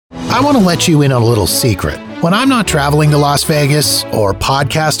I want to let you in on a little secret. When I'm not traveling to Las Vegas, or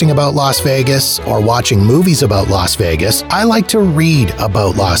podcasting about Las Vegas, or watching movies about Las Vegas, I like to read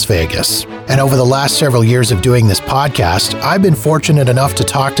about Las Vegas. And over the last several years of doing this podcast, I've been fortunate enough to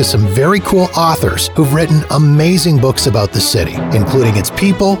talk to some very cool authors who've written amazing books about the city, including its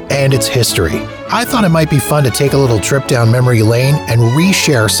people and its history. I thought it might be fun to take a little trip down memory lane and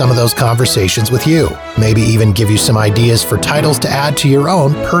reshare some of those conversations with you. Maybe even give you some ideas for titles to add to your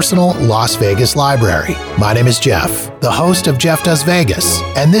own personal Las Vegas library. My name is Jeff, the host of Jeff Does Vegas,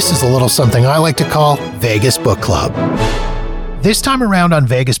 and this is a little something I like to call Vegas Book Club. This time around on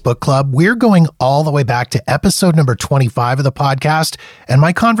Vegas Book Club, we're going all the way back to episode number 25 of the podcast and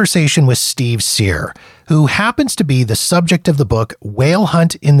my conversation with Steve Cyr, who happens to be the subject of the book Whale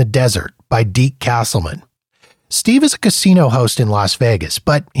Hunt in the Desert by Deke Castleman. Steve is a casino host in Las Vegas,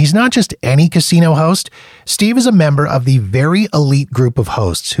 but he's not just any casino host. Steve is a member of the very elite group of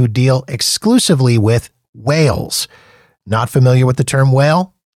hosts who deal exclusively with whales. Not familiar with the term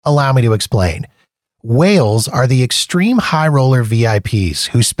whale? Allow me to explain. Whales are the extreme high roller VIPs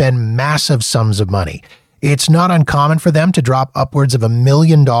who spend massive sums of money. It's not uncommon for them to drop upwards of $1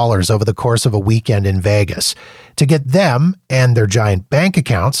 million over the course of a weekend in Vegas. To get them and their giant bank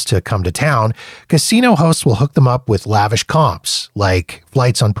accounts to come to town, casino hosts will hook them up with lavish comps, like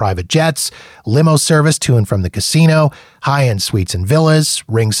flights on private jets, limo service to and from the casino, high-end suites and villas,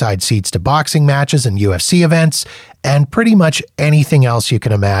 ringside seats to boxing matches and UFC events, and pretty much anything else you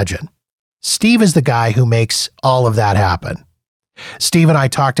can imagine. Steve is the guy who makes all of that happen. Steve and I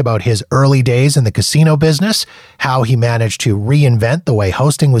talked about his early days in the casino business, how he managed to reinvent the way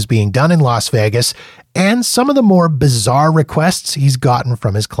hosting was being done in Las Vegas, and some of the more bizarre requests he's gotten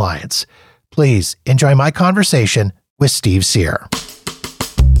from his clients. Please enjoy my conversation with Steve Cyr.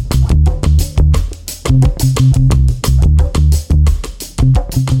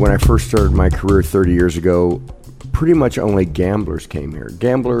 When I first started my career 30 years ago, pretty much only gamblers came here.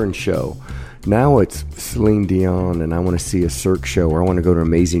 Gambler and show. Now it's Celine Dion, and I want to see a Cirque show, or I want to go to an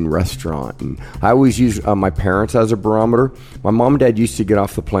amazing restaurant. And I always use my parents as a barometer. My mom and dad used to get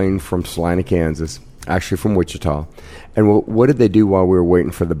off the plane from Salina, Kansas, actually from Wichita. And what did they do while we were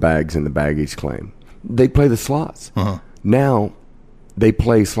waiting for the bags and the baggage claim? They play the slots. Uh-huh. Now they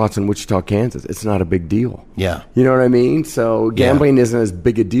play slots in Wichita, Kansas. It's not a big deal. Yeah. You know what I mean? So gambling isn't as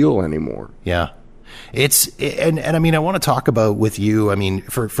big a deal anymore. Yeah. And I mean, I want to talk about with you, I mean,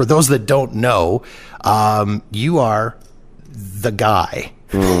 for those that don't know, you are the guy.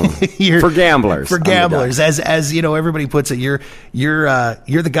 For gamblers. For gamblers. As you know, everybody puts it, you're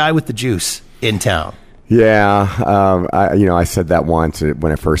the guy with the juice in town. Yeah. I said that once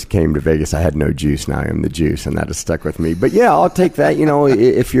when I first came to Vegas. I had no juice. Now I am the juice, and that has stuck with me. But yeah, I'll take that. You know,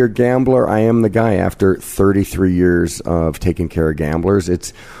 if you're a gambler, I am the guy. After 33 years of taking care of gamblers,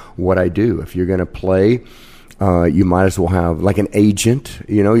 it's what I do. If you're going to play, you might as well have like an agent.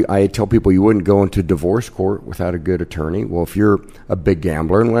 You know, I tell people you wouldn't go into divorce court without a good attorney. Well, if you're a big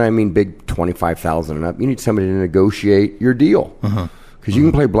gambler, and when I mean big, 25,000 and up, you need somebody to negotiate your deal. Uh-huh. Because you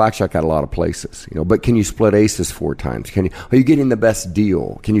can play blackjack at a lot of places, you know. But can you split aces 4 times? Are you getting the best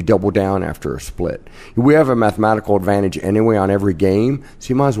deal? Can you double down after a split? We have a mathematical advantage anyway on every game, so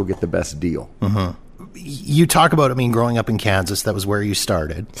you might as well get the best deal. Uh-huh. You talk about, I mean, growing up in Kansas, that was where you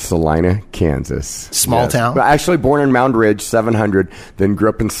started. Salina, Kansas. Small town? But actually born in Mound Ridge, 700, then grew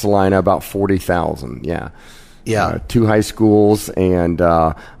up in Salina, about 40,000, yeah. 2 high schools, and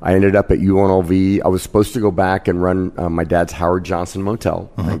I ended up at UNLV. I was supposed to go back and run my dad's Howard Johnson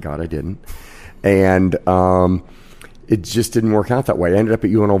Motel. Uh-huh. Thank God I didn't. And it just didn't work out that way. I ended up at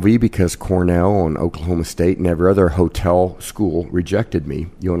UNLV because Cornell and Oklahoma State and every other hotel school rejected me.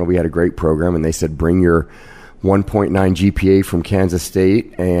 UNLV had a great program, and they said, bring your 1.9 GPA from Kansas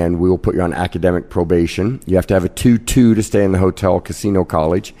State, and we will put you on academic probation. You have to have a 2.2 to stay in the hotel casino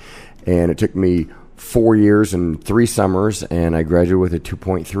college. And it took me 4 years and 3 summers, and I graduated with a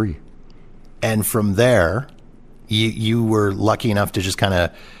 2.3. And from there, you were lucky enough to just kind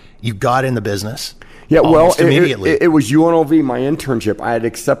of, you got in the business. Yeah, well, immediately. It was UNLV, my internship. I had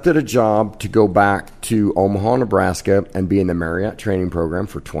accepted a job to go back to Omaha, Nebraska, and be in the Marriott training program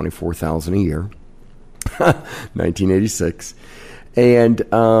for $24,000 a year, 1986. And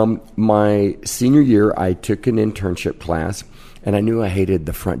my senior year, I took an internship class, and I knew I hated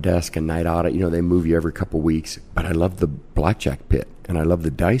the front desk and night audit. You know, they move you every couple of weeks. But I loved the blackjack pit, and I loved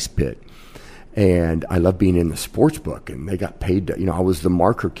the dice pit. And I loved being in the sports book, and they got paid to, you know, I was the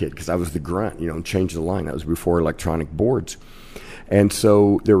marker kid because I was the grunt, you know, and changed the line. That was before electronic boards. And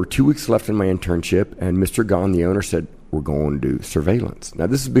so there were 2 weeks left in my internship, and Mr. Gahn, the owner, said, we're going to do surveillance. Now,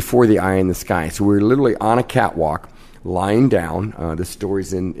 this is before the eye in the sky. So we were literally on a catwalk lying down. This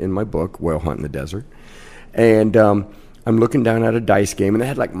story's in my book, Whale Hunt in the Desert. And I'm looking down at a dice game, and they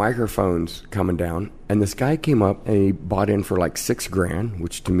had like microphones coming down. And this guy came up, and he bought in for like $6,000,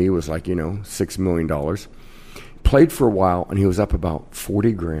 which to me was like, $6 million. Played for a while, and he was up about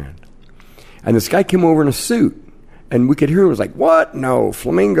 $40,000. And this guy came over in a suit, and we could hear him was like, "What? No,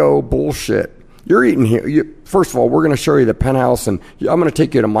 flamingo bullshit. You're eating here. First of all, we're going to show you the penthouse, and I'm going to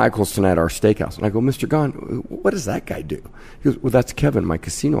take you to Michael's tonight, our steakhouse." And I go, "Mr. Gahn, what does that guy do?" He goes, "Well, that's Kevin, my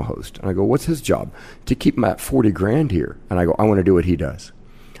casino host." And I go, "What's his job?" "To keep him at $40,000 here." And I go, "I want to do what he does."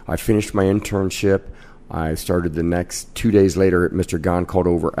 I finished my internship. I started the next 2 days later. Mr. Gahn called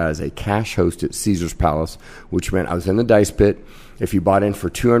over as a cash host at Caesar's Palace, which meant I was in the dice pit. If you bought in for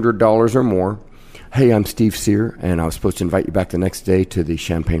 $200 or more, "Hey, I'm Steve Sear, and I was supposed to invite you back the next day to the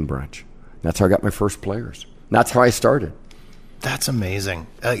champagne brunch." That's how I got my first players. That's how I started. That's amazing.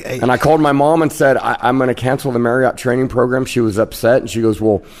 And I called my mom and said, I'm going to cancel the Marriott training program. She was upset, and she goes,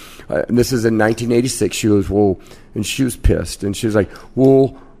 "Well," this is in 1986. She goes, "Well," and she was pissed. And she was like,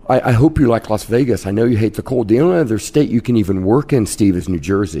 "Well, I hope you like Las Vegas. I know you hate the cold. The only other state you can even work in, Steve, is New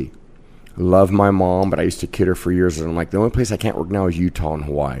Jersey." Love my mom, but I used to kid her for years. And I'm like, the only place I can't work now is Utah and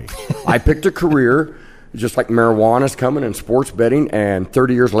Hawaii. I picked a career just like marijuana's coming and sports betting, and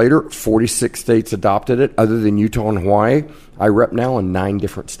 30 years later, 46 states adopted it. Other than Utah and Hawaii, I rep now in 9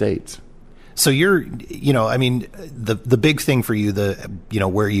 different states. So you're, the big thing for you,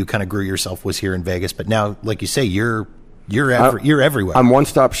 where you kind of grew yourself was here in Vegas, but now, like you say, you're everywhere. I'm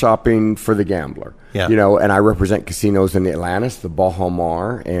one-stop shopping for the gambler. Yeah. And I represent casinos in the Atlantis, the Baja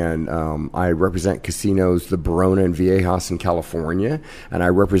Mar, and I represent casinos, the Barona and Viejas in California, and I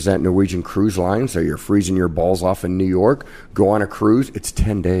represent Norwegian Cruise Line. So you're freezing your balls off in New York, go on a cruise. It's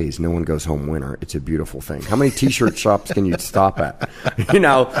 10 days. No one goes home winter. It's a beautiful thing. How many T-shirt shops can you stop at?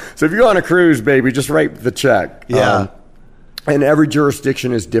 So if you go on a cruise, baby, just write the check. Yeah. And every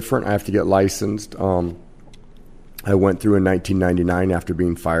jurisdiction is different. I have to get licensed. I went through in 1999 after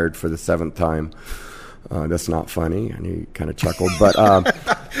being fired for the 7th time. That's not funny. And he kind of chuckled, but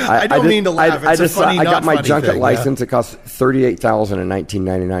I don't mean to laugh. I got my junket thing, license. Yeah. It cost $38,000 in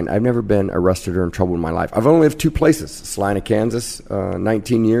 1999. I've never been arrested or in trouble in my life. I've only lived 2 places: Salina, Kansas,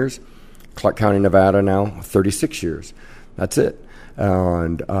 19 years; Clark County, Nevada, now 36 years. That's it.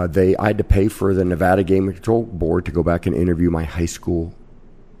 And I had to pay for the Nevada Gaming Control Board to go back and interview my high school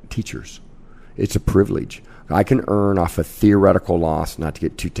teachers. It's a privilege. I can earn off a theoretical loss, not to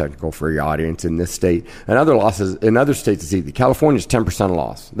get too technical for your audience, in this state. And other losses, in other states, it's easy. California's 10%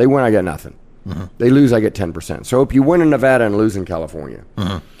 loss. They win, I get nothing. Mm-hmm. They lose, I get 10%. So if you win in Nevada and lose in California.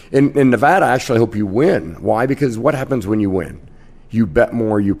 Mm-hmm. In Nevada, I actually hope you win. Why? Because what happens when you win? You bet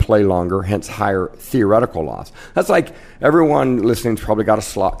more, you play longer, hence higher theoretical loss. That's like everyone listening's probably got a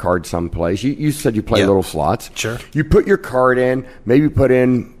slot card someplace. You said you play little slots. Sure. You put your card in, maybe put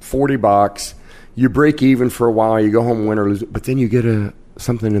in $40. You break even for a while, you go home, win or lose, but then you get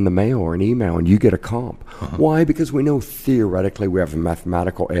something in the mail or an email, and you get a comp. Uh-huh. Why? Because we know theoretically we have a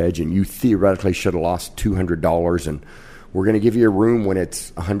mathematical edge, and you theoretically should have lost $200, and we're going to give you a room when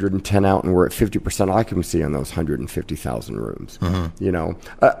it's 110 out, and we're at 50% occupancy on those 150,000 rooms.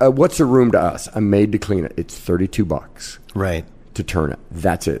 Uh-huh. What's a room to us? I'm made to clean it. It's $32, right, to turn it.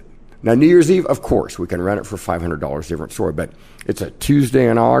 That's it. Now, New Year's Eve, of course, we can rent it for $500, different story, but it's a Tuesday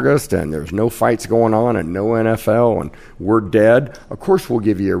in August, and there's no fights going on and no NFL, and we're dead. Of course, we'll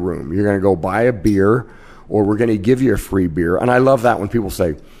give you a room. You're going to go buy a beer, or we're going to give you a free beer. And I love that when people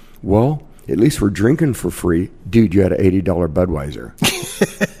say, well, at least we're drinking for free. Dude, you had an $80 Budweiser.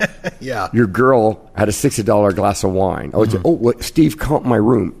 Yeah. Your girl had a $60 glass of wine. Steve comped my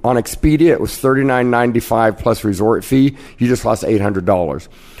room. On Expedia, it was $39.95 plus resort fee. You just lost $800.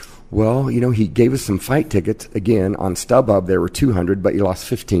 Well, he gave us some fight tickets. Again, on StubHub, they were $200, but you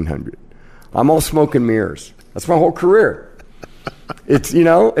lost $1,500. I'm all smoke and mirrors. That's my whole career. It's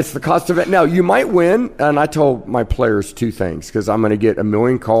the cost of it. Now, you might win, and I tell my players 2 things, because I'm going to get a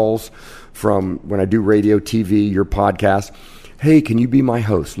million calls from when I do radio, TV, your podcast. Hey, can you be my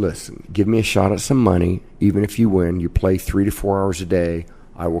host? Listen, give me a shot at some money. Even if you win, you play 3 to 4 hours a day,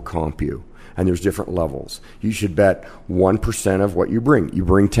 I will comp you. And there's different levels. You should bet 1% of what you bring. You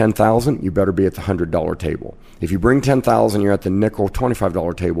bring $10,000, you better be at the $100 table. If you bring $10,000, you're at the nickel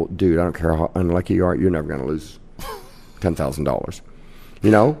 $25 table. Dude, I don't care how unlucky you are, you're never going to lose $10,000.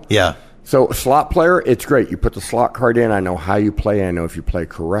 Yeah. So a slot player, it's great. You put the slot card in. I know how you play. I know if you play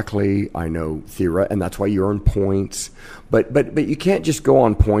correctly. I know and that's why you earn points. But you can't just go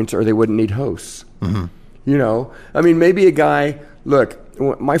on points, or they wouldn't need hosts. Mm-hmm. Maybe a guy. Look,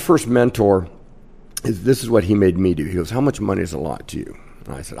 my first mentor, this is what he made me do. He goes, how much money is a lot to you?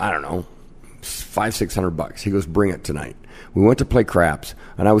 And I said, I don't know, $500-600. He goes, bring it tonight. We went to play craps,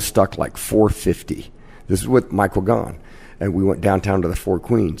 and I was stuck like $450. This is with Michael Gahn. And we went downtown to the Four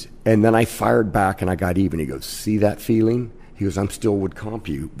Queens. And then I fired back, and I got even. He goes, see that feeling? He goes, I'm still would comp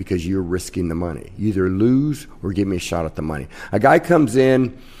you because you're risking the money. You either lose or give me a shot at the money. A guy comes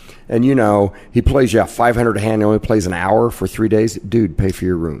in, and, you know, he plays, $500 a hand. He only plays an hour for 3 days. Dude, pay for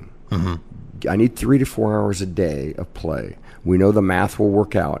your room. Mm-hmm. I need 3 to 4 hours a day of play. We know the math will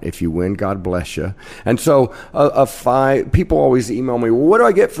work out. If you win, God bless you. And so people always email me, well, what do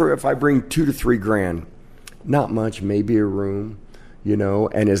I get for if I bring $2 to $3 grand? Not much, maybe a room, you know,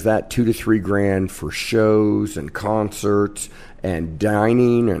 and is that $2 to $3 grand for shows and concerts and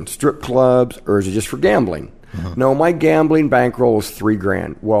dining and strip clubs, or is it just for gambling? Mm-hmm. No, my gambling bankroll is $3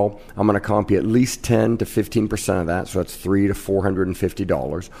 grand. Well, I'm going to comp you at least 10 to 15% of that, so that's $300 to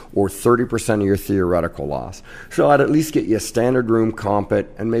 $450, or 30% of your theoretical loss. So I'd at least get you a standard room, comp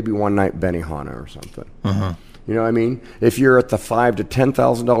it, and maybe one night Benihana or something. Mm-hmm. You know what I mean? If you're at the $5,000 to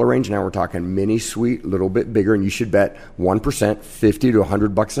 $10,000 range, now we're talking mini suite, a little bit bigger, and you should bet 1%, $50 to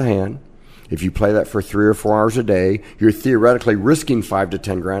 $100 a hand. If you play that for 3 or 4 hours a day, you're theoretically risking $5 to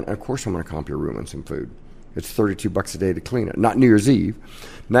 $10 grand. And of course, I'm going to comp your room and some food. It's $32 a day to clean it, not New Year's Eve.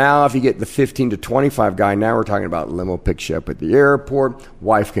 Now, if you get the 15 to 25 guy, now we're talking about limo pick you up at the airport.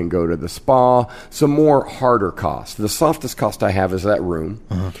 Wife can go to the spa. Some more harder costs. The softest cost I have is that room.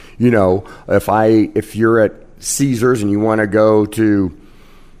 Uh-huh. You know, if you're at Caesars and you want to go to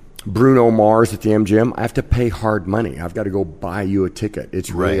Bruno Mars at the MGM, I have to pay hard money. I've got to go buy you a ticket. It's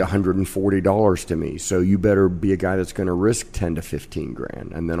really $140 to me. So you better be a guy that's going to risk 10 to 15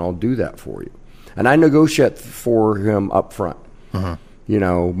 grand, and then I'll do that for you. And I negotiate for him up front. Uh-huh. You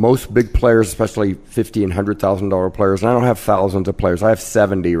know, most big players, especially $50,000 and $100,000 players, and I don't have thousands of players. I have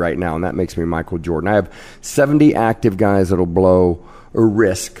 70 right now, and that makes me Michael Jordan. I have 70 active guys that'll blow or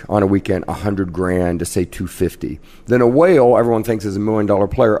risk on a weekend $100 grand to say $250. Then a whale, everyone thinks is $1 million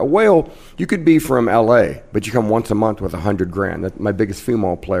player. A whale, you could be from LA, but you come once a month with $100 grand. My biggest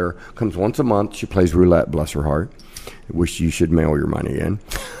female player comes once a month. She plays roulette, bless her heart. I wish you should mail your money in.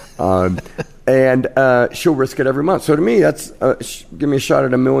 And she'll risk it every month. So to me, that's give me a shot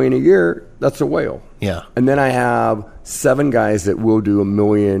at $1 million a year. That's a whale. Yeah. And then I have 7 guys that will do $1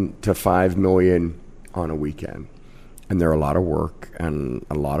 million to $5 million on a weekend. And they're a lot of work and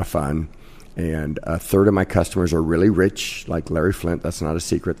a lot of fun. And a third of my customers are really rich, like Larry Flint. That's not a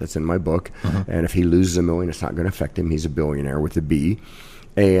secret. That's in my book. Mm-hmm. And if he loses $1 million, it's not going to affect him. He's a billionaire with a B.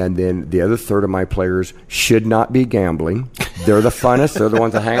 And then the other third of my players should not be gambling. They're the funnest. They're the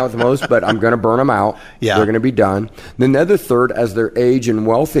ones that hang out the most, but I'm going to burn them out. Yeah. They're going to be done. Then the other third, as their age and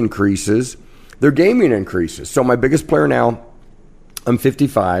wealth increases, their gaming increases. So my biggest player now, I'm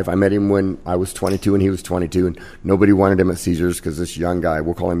 55. I met him when I was 22 and he was 22, and nobody wanted him at Caesars because this young guy,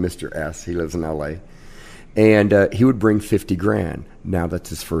 we'll call him Mr. S. He lives in L.A. And he would bring 50 grand. Now that's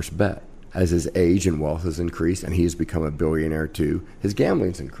his first bet. As his age and wealth has increased and he has become a billionaire too, his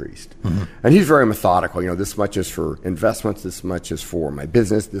gambling's increased. Mm-hmm. And he's very methodical. You know, this much is for investments, this much is for my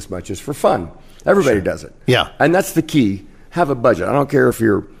business, this much is for fun. Everybody does it. Yeah. And that's the key. Have a budget. I don't care if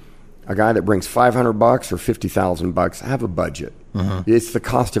you're a guy that brings $500 or $50,000, have a budget. Mm-hmm. It's the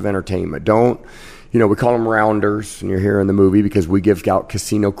cost of entertainment. Don't, you know, we call them rounders, and you're here in the movie because we give out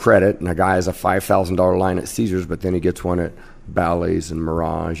casino credit, and a guy has a $5,000 line at Caesars, but then he gets one at Bally's and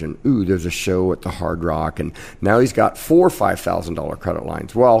Mirage, and there's a show at the Hard Rock, and now he's got 4 $5,000 credit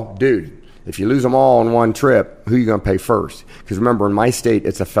lines. Well, dude, if you lose them all in one trip, who are you going to pay first? Because remember, in my state,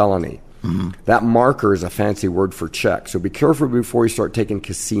 it's a felony. Mm-hmm. That marker is a fancy word for check. So be careful before you start taking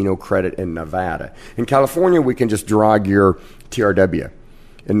casino credit in Nevada. In California, we can just drag your TRW.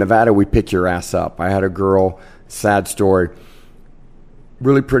 In Nevada, we pick your ass up. I had a girl, sad story,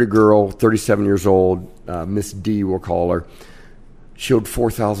 really pretty girl, 37 years old, Miss D, we'll call her. She owed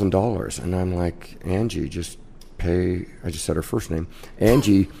 $4,000. And I'm like, Angie, just pay, I just said her first name,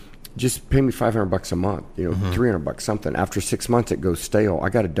 Angie, just pay me $500 a month, you know, mm-hmm. $300, something. After 6 months, it goes stale. I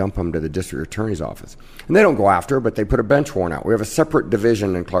got to dump them to the district attorney's office. And they don't go after her, but they put a bench warrant out. We have a separate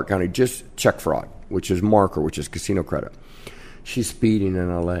division in Clark County, just check fraud, which is marker, which is casino credit. She's speeding in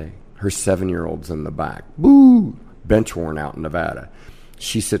L.A. Her 7-year-old's in the back. Boo! Bench warrant out in Nevada.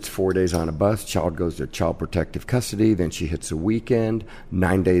 She sits 4 days on a bus. Child goes to child protective custody. Then she hits a weekend.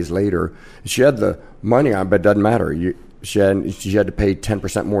 9 days later, she had the money on, but it doesn't matter. She had to pay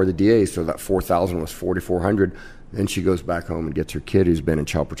 10% more of the DA, so that $4,000 was $4,400. Then she goes back home and gets her kid who's been in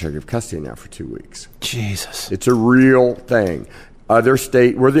child protective custody now for 2 weeks. Jesus. It's a real thing. Other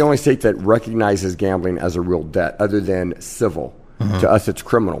state, we're the only state that recognizes gambling as a real debt other than civil. Mm-hmm. To us, it's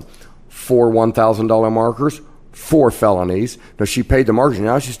criminal. 4 $1,000 markers, 4 felonies. Now, she paid the markers.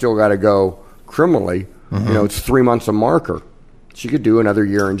 Now she's still got to go criminally. You know, it's 3 months a marker. She could do another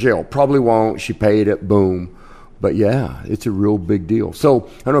year in jail. Probably won't. She paid it. Boom. But yeah, it's a real big deal. So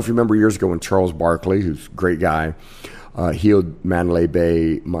I don't know if you remember years ago when Charles Barkley, who's a great guy, he owed Mandalay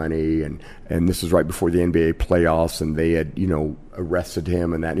Bay money, and this was right before the NBA playoffs, and they had, you know, arrested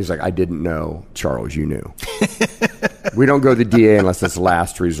him and that. And he's like, I didn't know. Charles, you knew. We don't go to the DA unless it's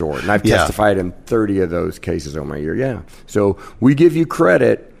last resort. And I've testified in 30 of those cases over my year. Yeah. So we give you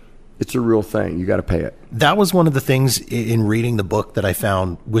credit. It's a real thing. You got to pay it. That was one of the things in reading the book that I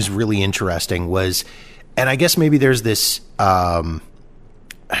found was really interesting was, and I guess maybe there's this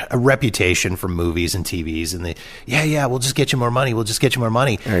a reputation from movies and TVs, and we'll just get you more money. We'll just get you more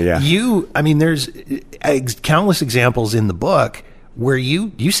money. I mean, there's countless examples in the book where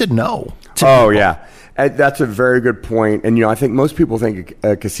you said no to people. Yeah. That's a very good point. And, you know, I think most people think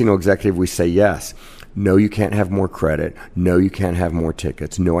a casino executive, we say yes. No, you can't have more credit. No, you can't have more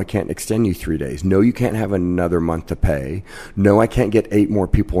tickets. No, I can't extend you 3 days. No, you can't have another month to pay. No, I can't get 8 more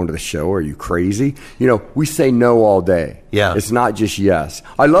people into the show. Are you crazy? You know, we say no all day. Yeah. It's not just yes.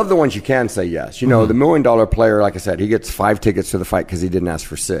 I love the ones you can say yes. You know, the $1 million player, like I said, he gets 5 tickets to the fight because he didn't ask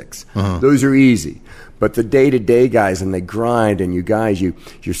for 6. Those are easy. But the day-to-day guys, and they grind, and you guys,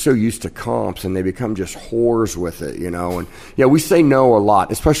 you're so used to comps, and they become just whores with it, you know. And, yeah, we say no a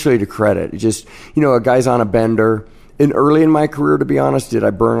lot, especially to credit. It just, you know, a guy's on a bender. And early in my career, to be honest, did I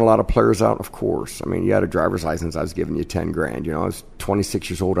burn a lot of players out? Of course. I mean, you had a driver's license, I was giving you $10,000. You know, I was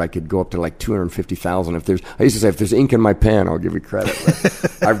 26 years old. I could go up to like $250,000. I used to say, if there's ink in my pen, I'll give you credit.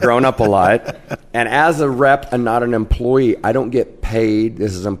 But I've grown up a lot. And as a rep and not an employee, I don't get paid.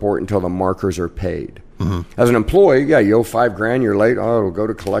 This is important until the markers are paid. As an employee, you owe $5,000, you're late, it'll go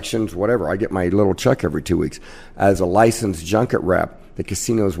to collections, whatever. I get my little check every 2 weeks. As a licensed junket rep, the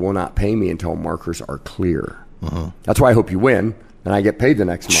casinos will not pay me until markers are clear. That's why I hope you win, and I get paid the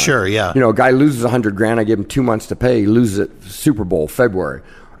next month. Sure, yeah. You know, a guy loses $100,000, I give him 2 months to pay. He loses it Super Bowl, February.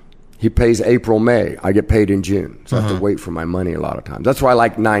 He pays April, May. I get paid in June. So I have to wait for my money a lot of times. That's why I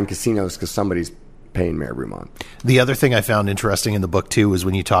like 9 casinos, because somebody's paying me every month. The other thing I found interesting in the book, too, was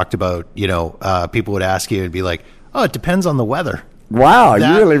when you talked about, you know, people would ask you and be like, oh, it depends on the weather. Wow, you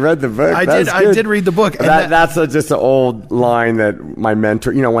really read the book. I did read the book. That's just an old line that my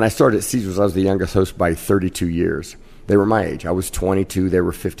mentor, you know, when I started at Caesars, I was the youngest host by 32 years. They were my age. I was 22. They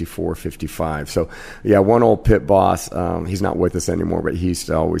were 54, 55. So, yeah, one old pit boss, he's not with us anymore, but he used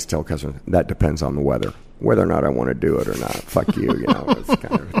to always tell customers, that depends on the weather. Whether or not I want to do it or not. Fuck you, you know. It's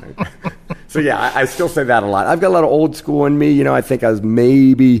kind of thing. So, yeah, I still say that a lot. I've got a lot of old school in me. You know, I think I was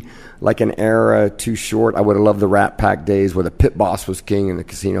maybe like an era too short. I would have loved the Rat Pack days where the pit boss was king and the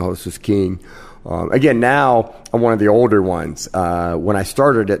casino host was king. Again, now I'm one of the older ones. When I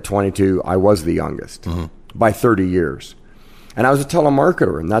started at 22, I was the youngest by 30 years. And I was a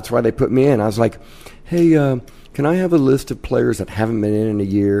telemarketer, and that's why they put me in. I was like, hey, can I have a list of players that haven't been in a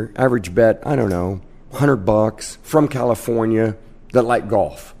year? Average bet, I don't know, $100 from California that like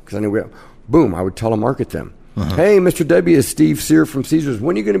golf. Because I knew boom, I would telemarket them. Hey, Mr. W, is Steve Sear from Caesars.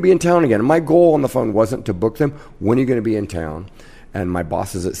 When are you going to be in town again? And my goal on the phone wasn't to book them. When are you going to be in town? And my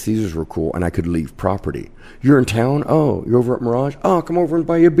bosses at Caesars were cool, and I could leave property. You're in town? Oh, you're over at Mirage? Oh, come over and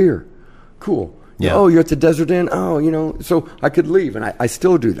buy you a beer. Cool. Yeah. Oh, you're at the Desert Inn? Oh, you know, so I could leave, and I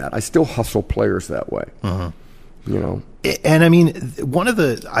still do that. I still hustle players that way. You know. And I mean,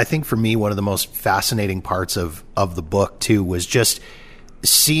 I think for me, one of the most fascinating parts of the book too was just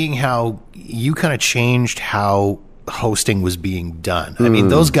seeing how you kind of changed how hosting was being done. I mean,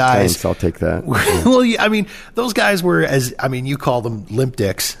 those guys. Thanks, I'll take that. Well, I mean, those guys were you call them limp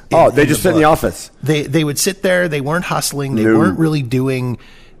dicks. They just sit in the office. They would sit there. They weren't hustling. They weren't really doing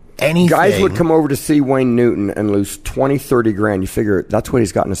anything. Guys would come over to see Wayne Newton and lose 20, 30 grand. You figure that's what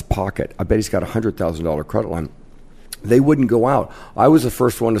he's got in his pocket. I bet he's got a $100,000 credit line. They wouldn't go out. I was the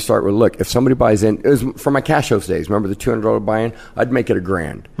first one to start with, look, if somebody buys in, it was from my cash host days, remember the $200 buy-in? I'd make it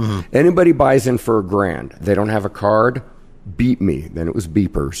 $1,000. Anybody buys in for $1,000, they don't have a card, beat me. Then it was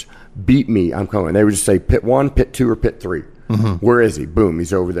beepers. Beat me, I'm coming. They would just say pit 1, pit 2, or pit 3. Where is he? Boom,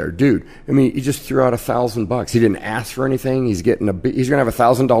 he's over there. Dude, I mean, he just threw out $1,000. He didn't ask for anything. He's going to have a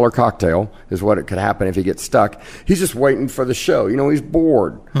 $1,000 cocktail is what it could happen if he gets stuck. He's just waiting for the show. You know, he's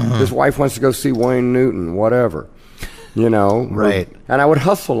bored. His wife wants to go see Wayne Newton, whatever. You know, right? And I would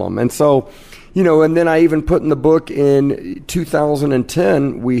hustle them, and so, you know, and then I even put in the book in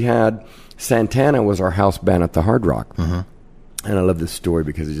 2010 we had Santana was our house band at the Hard Rock, and I love this story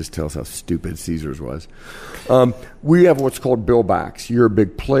because it just tells how stupid Caesars was. We have what's called billbacks. You're a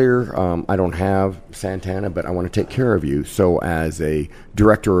big player. I don't have Santana, but I want to take care of you. So as a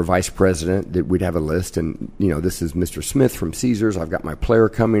director or vice president, that we'd have a list, and you know, this is Mr. Smith from Caesars. I've got my player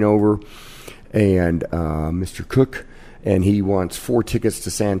coming over. and Mr. Cook, and he wants 4 tickets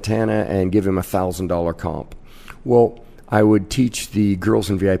to Santana and give him $1,000 comp. Well, I would teach the girls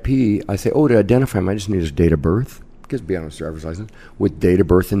in VIP. I say, to identify him, I just need his date of birth. Because be on his driver's license. With date of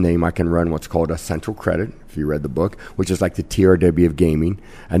birth and name, I can run what's called a central credit, if you read the book, which is like the TRW of gaming.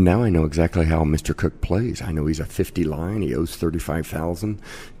 And now I know exactly how Mr. Cook plays. I know he's a 50 line. He owes $35,000.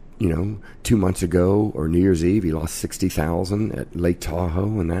 2 months ago or New Year's Eve, he lost $60,000 at Lake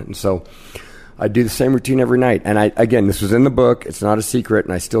Tahoe and that. And so I do the same routine every night. And again, this was in the book. It's not a secret,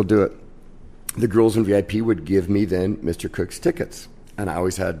 and I still do it. The girls in VIP would give me then Mr. Cook's tickets. And I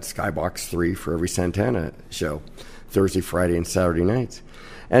always had Skybox 3 for every Santana show, Thursday, Friday, and Saturday nights.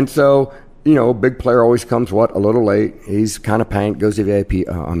 And so, big player always comes, a little late. He's kind of panicked, goes to VIP.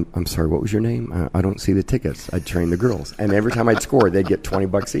 I'm sorry, what was your name? I don't see the tickets. I'd train the girls. And every time I'd score, they'd get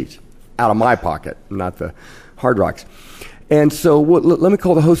 $20 each out of my pocket, not the Hard Rocks. And so let me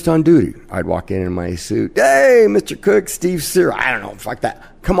call the host on duty. I'd walk in my suit. Hey, Mr. Cook, Steve Sear. I don't know, fuck that.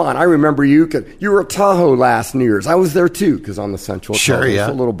 Come on, I remember you because you were at Tahoe last New Year's. I was there too because on the Central. Sure, Tahoe, yeah.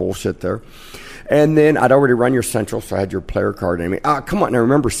 It's a little bullshit there. And then I'd already run your Central, so I had your player card in me. Come on, now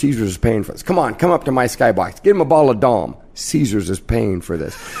remember Caesars is paying for this. Come on, come up to my Skybox. Give him a ball of Dom. Caesars is paying for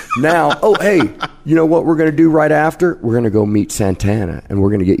this. Now, hey, you know what we're going to do right after? We're going to go meet Santana, and we're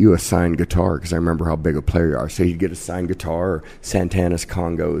going to get you a signed guitar because I remember how big a player you are. So you get a signed guitar, or Santana's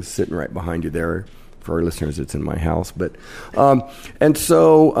Congo is sitting right behind you there. For our listeners, it's in my house. But and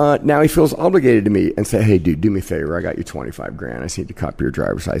so now he feels obligated to me and say, hey, dude, do me a favor. I got you $25,000. I just need to copy your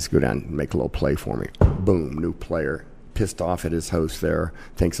driver's license. Go down and make a little play for me. Boom, new player. Pissed off at his host there.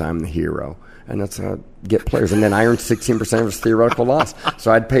 Thinks I'm the hero. And that's how I get players. And then I earned 16% of his theoretical loss.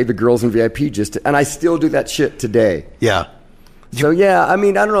 So I'd pay the girls in VIP and I still do that shit today. Yeah. So, yeah, I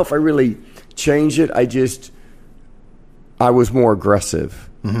mean, I don't know if I really changed it. I was more aggressive.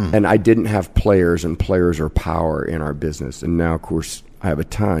 Mm-hmm. And I didn't have players, and players are power in our business. And now, of course, I have a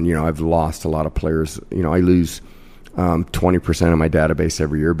ton. I've lost a lot of players. I lose 20% of my database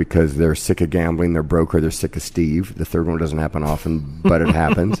every year because they're sick of gambling, they're broke, or they're sick of Steve. The third one doesn't happen often, but it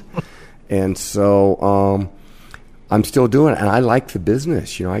happens. And so I'm still doing it, and I like the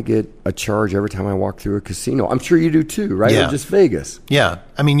business. I get a charge every time I walk through a casino. I'm sure you do too, right? Yeah. Or just Vegas. Yeah.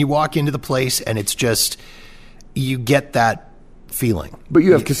 I mean, you walk into the place, and it's just, you get that feeling. But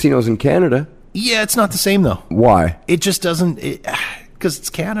you have casinos in Canada. Yeah, it's not the same, though. Why? It just doesn't, because it's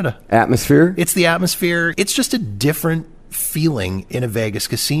Canada. Atmosphere? It's the atmosphere. It's just a different feeling in a Vegas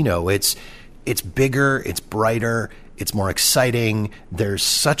casino. It's bigger, it's brighter, it's more exciting. There's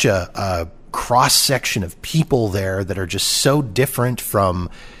such a cross-section of people there that are just so different from...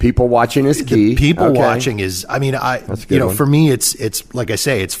 People watching is key. People watching is... I mean, one. for me, it's like I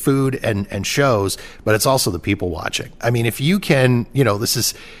say, it's food and shows, but it's also the people watching. I mean, if you can,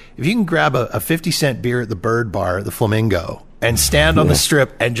 if you can grab a 50-cent beer at the Bird Bar at the Flamingo and stand on the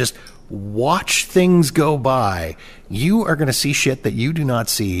strip and just watch things go by, you are going to see shit that you do not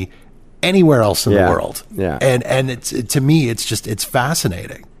see anywhere else in the world. Yeah. And to me, it's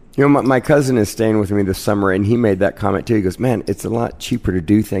fascinating. My cousin is staying with me this summer, and he made that comment too. He goes, man, it's a lot cheaper to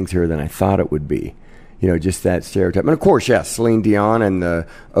do things here than I thought it would be. Just that stereotype. And of course, Celine Dion and the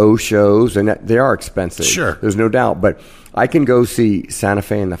O shows, and they are expensive. Sure. There's no doubt. But I can go see Santa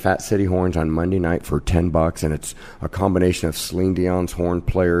Fe and the Fat City Horns on Monday night for $10, and it's a combination of Celine Dion's horn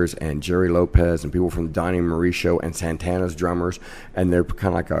players and Jerry Lopez and people from the Donnie Marie Show and Santana's drummers, and they're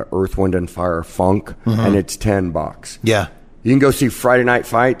kind of like a Earth, Wind, and Fire funk, and it's $10. Yeah. You can go see Friday Night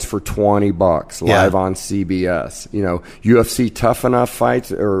Fights for $20 live on CBS. UFC Tough Enough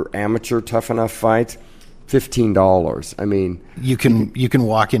fights or amateur Tough Enough fights, $15. I mean, you can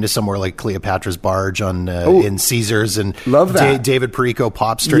walk into somewhere like Cleopatra's Barge on in Caesars and love that. David Perico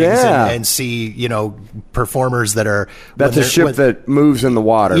pop strings and see performers that are that's a ship that moves in the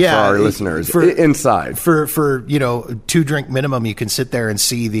water for our listeners inside for 2-drink minimum. You can sit there and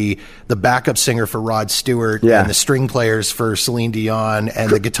see the backup singer for Rod Stewart and the string players for Celine Dion and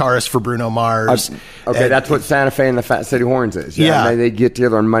the guitarist for Bruno Mars. That's what Santa Fe and the Fat City Horns is. They get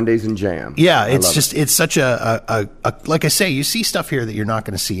together on Mondays and jam. It's such a like I say, you see stuff here that you're not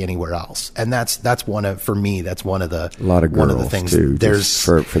going to see anywhere else, and that's one of, for me, that's one of the things too, there's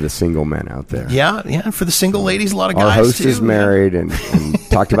for the single men out there. For the single ladies, a lot of guys. Our host too, is married and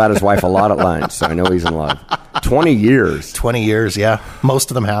talked about his wife a lot at lunch, so I know he's in love. 20 years,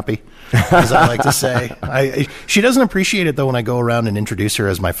 most of them happy, as I like to say. She doesn't appreciate it though when I go around and introduce her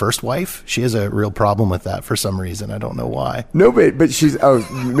as my first wife. She has a real problem with that for some reason. I don't know why. No, but she's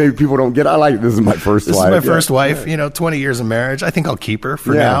maybe people don't get. I like this is my first wife. This is my first wife. 20 years of marriage. I think I'll keep her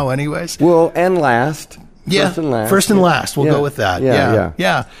for now, anyways. Well, and last, Yeah, first and last. We'll go with that.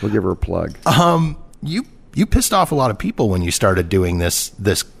 Yeah. We'll give her a plug. You pissed off a lot of people when you started doing this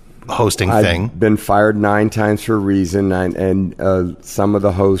hosting thing. I've been fired 9 times for a reason, and some of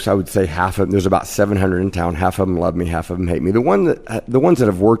the hosts, I would say half of them, there's about 700 in town, half of them love me, half of them hate me. The ones that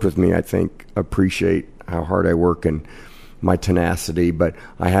have worked with me, I think, appreciate how hard I work and my tenacity, but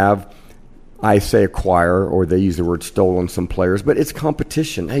I say acquire, or they use the word stolen some players, but it's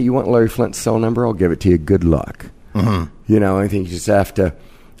competition. Hey, you want Larry Flint's cell number? I'll give it to you. Good luck. Mm-hmm. I think you just have to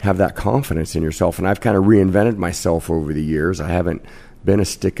have that confidence in yourself, and I've kind of reinvented myself over the years. I haven't been a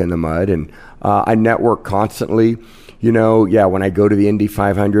stick in the mud, and I network constantly. When I go to the Indy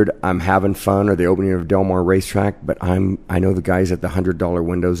 500, I'm having fun, or the opening of Del Mar Racetrack, but I know the guys at the $100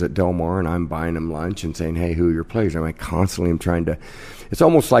 windows at Del Mar, and I'm buying them lunch and saying, hey, who are your players? I constantly am trying to, it's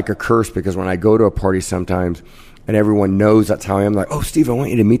almost like a curse, because when I go to a party sometimes, and everyone knows that's how I am, like, oh, Steve, I want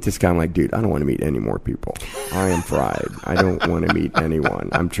you to meet this guy. I'm like, dude, I don't want to meet any more people. I am fried. I don't want to meet anyone.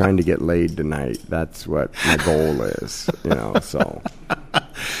 I'm trying to get laid tonight. That's what my goal is, so.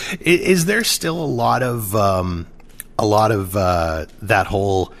 Is there still a lot of that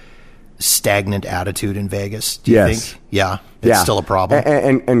whole stagnant attitude in Vegas, do you think? Yeah, it's still a problem.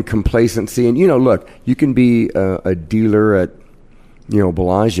 And complacency. And, look, you can be a dealer at,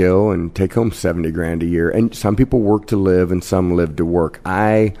 Bellagio and take home $70,000 a year. And some people work to live and some live to work.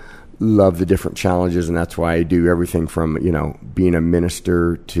 I love the different challenges, and that's why I do everything from, being a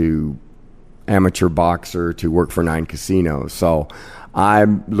minister to amateur boxer to work for 9 casinos. So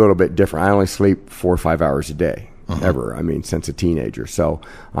I'm a little bit different. I only sleep 4 or 5 hours a day. Ever. Since a teenager. So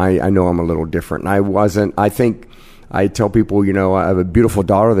I know I'm a little different. And I tell people, I have a beautiful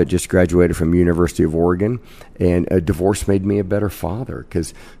daughter that just graduated from University of Oregon, and a divorce made me a better father,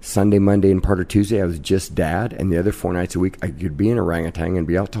 because Sunday, Monday, and part of Tuesday I was just dad, and the other 4 nights a week I could be an orangutan and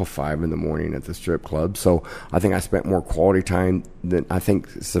be out till 5 in the morning at the strip club. So I think I spent more quality time than, I think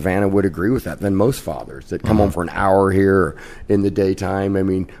Savannah would agree with that, than most fathers that come home for an hour here in the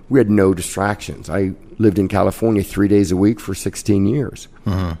daytime. We had no distractions. I lived in California 3 days a week for 16 years.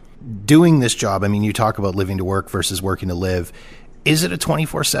 Doing this job, you talk about living to work versus working to live. Is it a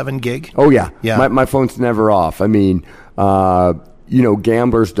 24/7 gig? Oh, yeah. My phone's never off. Gamblers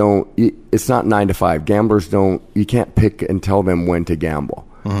don't, it's not 9 to 5. Gamblers don't, you can't pick and tell them when to gamble.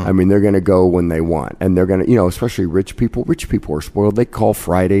 They're going to go when they want, and they're going to, especially rich people are spoiled. They call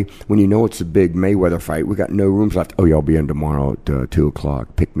Friday when it's a big Mayweather fight. We got no rooms left. Oh, yeah, I'll be in tomorrow at 2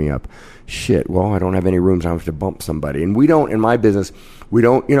 o'clock. Pick me up. Shit. Well, I don't have any rooms. I have to bump somebody. And we don't, in my business, we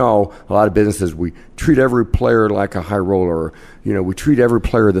don't, a lot of businesses, we treat every player like a high roller. We treat every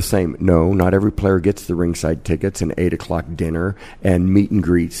player the same. No, not every player gets the ringside tickets and 8 o'clock dinner and meet and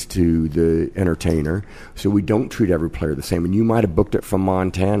greets to the entertainer. So we don't treat every player the same. And you might have booked it from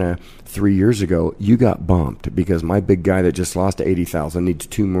Montana 3 years ago. You got bumped because my big guy that just lost $80,000 needs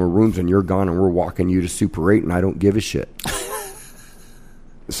 2 more rooms, and you're gone, and we're walking you to Super 8, and I don't give a shit.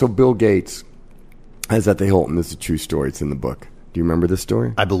 So Bill Gates is at the Hilton. This is a true story. It's in the book. Do you remember this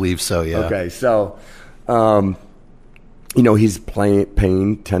story? I believe so, yeah. Okay, so, he's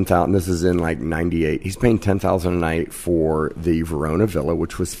paying $10,000. This is in like 98. He's paying $10,000 a night for the Verona Villa,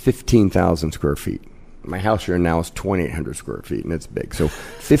 which was 15,000 square feet. My house here now is 2,800 square feet, and it's big. So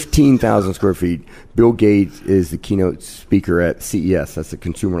 15,000 square feet. Bill Gates is the keynote speaker at CES. That's the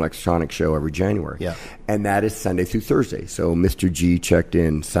Consumer Electronics Show every January. Yeah. And that is Sunday through Thursday. So Mr. G checked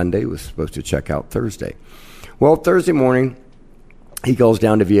in Sunday, was supposed to check out Thursday. Well, Thursday morning, he goes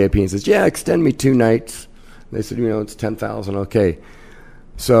down to VIP and says, yeah, extend me 2 nights. They said, it's 10,000. Okay.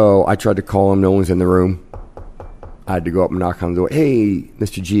 So I tried to call him. No one's in the room. I had to go up and knock on the door. Hey,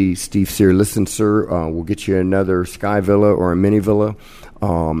 Mr. G, Steve Sear. Listen, sir, we'll get you another Sky Villa or a mini villa.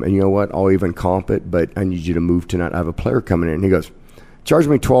 And you know what? I'll even comp it, but I need you to move tonight. I have a player coming in. And he goes, charge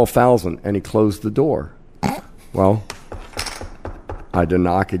me $12,000. And he closed the door. Well, I had to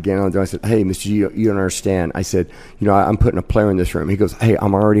knock again on the door. I said, hey, Mr. G, you don't understand. I said, I'm putting a player in this room. He goes, hey,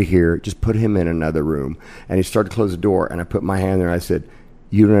 I'm already here. Just put him in another room. And he started to close the door, and I put my hand there, and I said,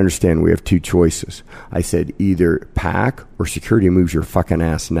 you don't understand. We have 2 choices. I said, either pack or security moves your fucking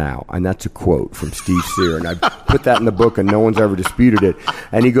ass now. And that's a quote from Steve Sear. And I put that in the book, and no one's ever disputed it.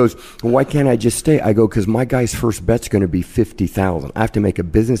 And he goes, well, why can't I just stay? I go, because my guy's first bet's going to be $50,000. I have to make a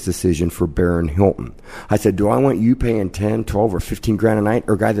business decision for Baron Hilton. I said, do I want you paying 10, 12, or 15 grand a night,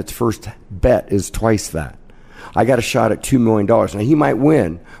 or a guy that's first bet is twice that? I got a shot at $2 million. Now, he might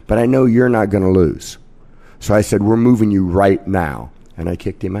win, but I know you're not going to lose. So I said, we're moving you right now. And I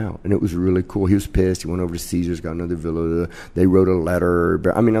kicked him out. And it was really cool. He was pissed. He went over to Caesars, got another villa. They wrote a letter.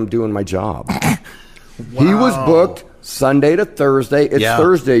 I'm doing my job. Wow. He was booked Sunday to Thursday. It's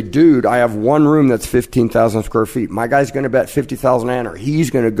Thursday, dude. I have one room that's 15,000 square feet. My guy's going to bet 50,000 or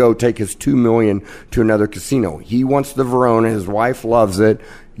he's going to go take his $2 million to another casino. He wants the Verona. His wife loves it.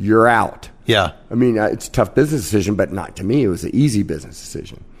 You're out. Yeah. I mean, it's a tough business decision, but not to me. It was an easy business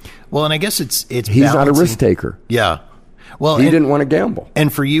decision. Well, and I guess it's he's not a risk taker. Yeah. Well, he didn't want to gamble.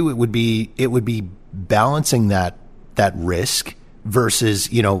 And for you, it would be balancing that risk versus,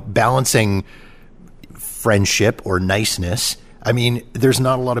 balancing friendship or niceness. I mean, there's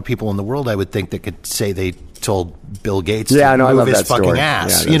not a lot of people in the world, I would think, that could say they told Bill Gates to move his fucking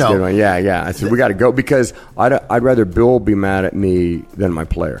ass. Yeah. I said, we got to go, because I'd rather Bill be mad at me than my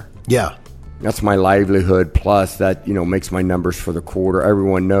player. Yeah. That's my livelihood. Plus that, makes my numbers for the quarter.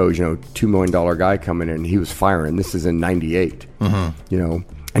 Everyone knows, $2 million guy coming in, he was firing. This is in 98,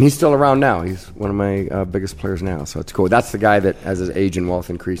 and he's still around now. He's one of my biggest players now. So it's cool. That's the guy that, as his age and wealth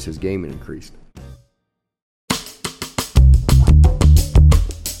increased, his game increased.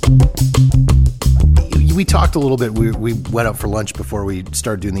 We talked a little bit. We went out for lunch before we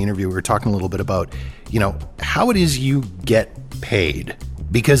started doing the interview. We were talking a little bit about, how it is you get paid,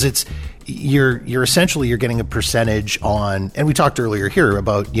 because you're essentially getting a percentage on, and we talked earlier here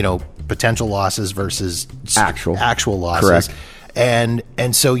about, potential losses versus actual losses. Correct.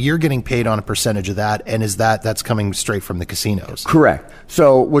 And so you're getting paid on a percentage of that, and that's coming straight from the casinos. Correct.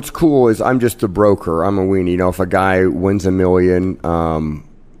 So what's cool is I'm just the broker. I'm a weenie. If a guy wins $1 million,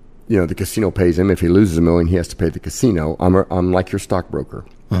 the casino pays him. If he loses $1 million, he has to pay the casino. I'm like your stockbroker.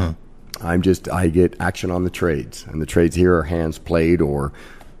 Mm-hmm. I get action on the trades, and the trades here are hands played or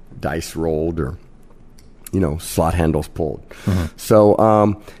dice rolled or slot handles pulled. Mm-hmm. So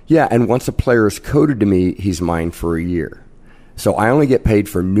and once a player is coded to me, he's mine for a year. So I only get paid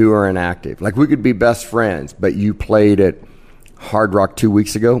for newer and active. Like, we could be best friends, but you played at Hard Rock 2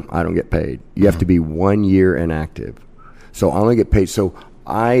 weeks ago, I don't get paid. You have to be 1 year and active. So I only get paid. So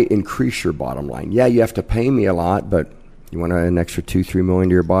I increase your bottom line. Yeah, you have to pay me a lot, but you want an extra $2-3 million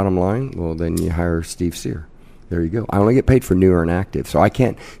to your bottom line? Well, then you hire Steve Sear. There you go. I only get paid for newer and active. So I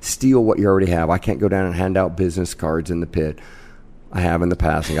can't steal what you already have. I can't go down and hand out business cards in the pit. I have in the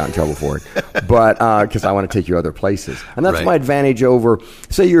past and got in trouble for it, but because I want to take you other places. And that's my advantage over,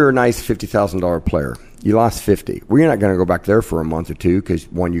 say you're a nice $50,000 player. You lost 50. Well, you're not going to go back there for a month or two because,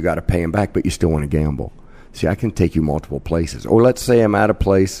 one, you got to pay him back, but you still want to gamble. See, I can take you multiple places. Or let's say I'm at a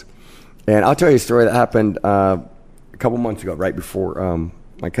place, and I'll tell you a story that happened a couple months ago, right before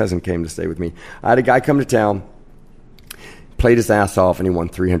my cousin came to stay with me. I had a guy come to town, played his ass off, and he won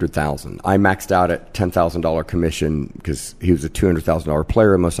 $300,000. I maxed out at $10,000 commission because he was a $200,000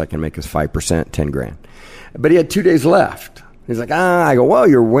 player. Most I can make is 5%, $10,000. But he had 2 days left. He's like, I go, well,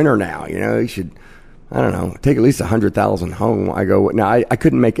 you're a winner now. You should, I don't know, take at least $100,000 home. I go, no, I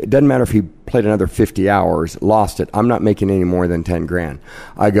couldn't make it. It doesn't matter if he played another 50 hours, lost it. I'm not making any more than $10,000.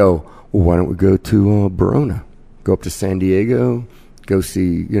 I go, well, why don't we go to Verona? Go up to San Diego, go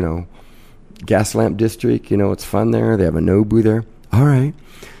see, Gaslamp District, it's fun there. They have a Nobu there. All right.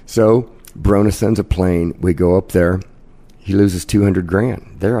 So Verona sends a plane. We go up there. He loses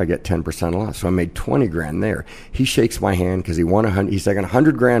 $200,000. There I get 10% loss. So I made $20,000 there. He shakes my hand because he won he's taking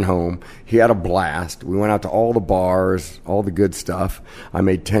 $100,000 home. He had a blast. We went out to all the bars, all the good stuff. I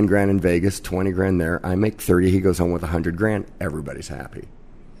made $10,000 in Vegas, $20,000 there. I make 30. He goes home with $100,000. Everybody's happy.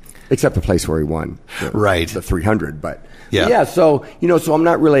 Except the place where he won, the 300. But so so I'm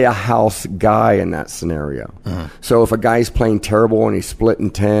not really a house guy in that scenario. Uh-huh. So if a guy's playing terrible and he's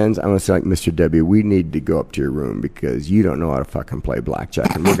splitting tens, I'm gonna say, like, Mr. W, we need to go up to your room because you don't know how to fucking play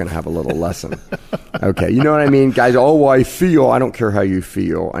blackjack, and we're gonna have a little lesson. Okay, you know what I mean, guys? Oh, well, I feel. I don't care how you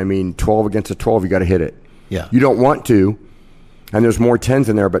feel. I mean, 12 against a 12, you got to hit it. Yeah, you don't want to, and there's more tens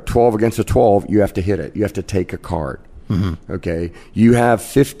in there, but 12 against a 12, you have to hit it. You have to take a card. Mm-hmm. Okay, you have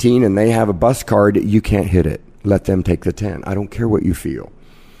 15 and they have a bus card. You can't hit it. Let them take the 10. I don't care what you feel.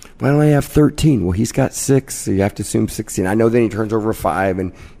 Why don't I have 13? Well, he's got 6, so you have to assume 16. I know then he turns over a 5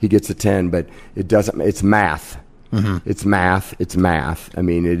 and he gets a 10, but it doesn't. It's math. Mm-hmm. It's math. It's math. I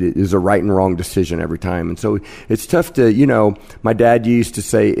mean, it is a right and wrong decision every time, and so it's tough to. My dad used to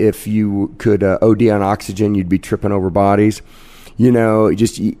say if you could OD on oxygen, you'd be tripping over bodies.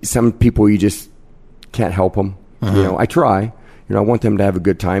 Just some people you just can't help them. Mm-hmm. I try. I want them to have a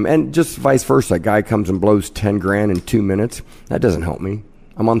good time. And just vice versa. A guy comes and blows $10,000 in 2 minutes. That doesn't help me.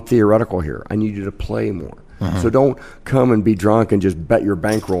 I'm on theoretical here. I need you to play more. Mm-hmm. So don't come and be drunk and just bet your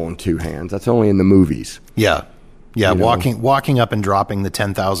bankroll in 2 hands. That's only in the movies. Yeah. Yeah, walking up and dropping the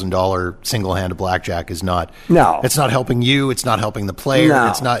 $10,000 single hand of blackjack is not. No, it's not helping you. It's not helping the player. No.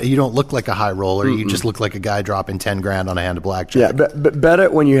 It's not. You don't look like a high roller. You just look like a guy dropping $10,000 on a hand of blackjack. Yeah, but bet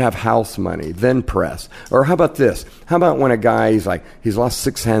it when you have house money, then press. Or how about this? How about when a guy he's lost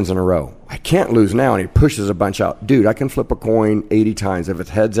 6 hands in a row? I can't lose now, and he pushes a bunch out. Dude, I can flip a coin 80 times. If it's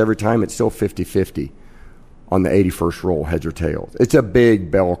heads every time, it's still 50-50. On the 81st roll, heads or tails. It's a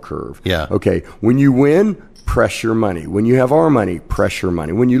big bell curve. Yeah. Okay. When you win, press your money. When you have our money, press your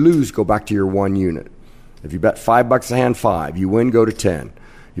money. When you lose, go back to your 1 unit. If you bet $5 a hand, 5. You win, go to 10.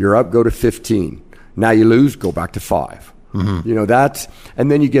 You're up, go to 15. Now you lose, go back to 5. Mm-hmm. And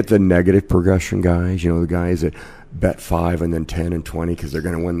then you get the negative progression guys. The guys that bet 5 and then 10 and 20 because they're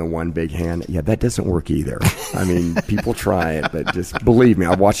going to win the one big hand. Yeah, that doesn't work either. I mean, people try it, but just believe me,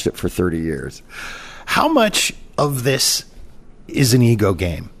 I've watched it for 30 years. How much of this is an ego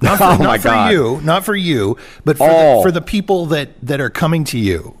game? Not for you, but for the people that are coming to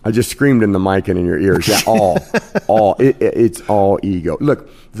you. I just screamed in the mic and in your ears. Yeah, all. It's all ego. Look,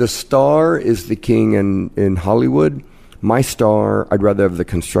 the star is the king in Hollywood. My star, I'd rather have the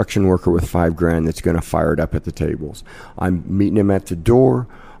construction worker with $5,000 that's going to fire it up at the tables. I'm meeting him at the door.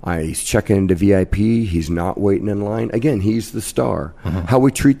 He's checking into VIP. He's not waiting in line. Again, he's the star. Mm-hmm. How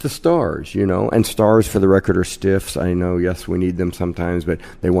we treat the stars, and stars, for the record, are stiffs. I know, yes, we need them sometimes, but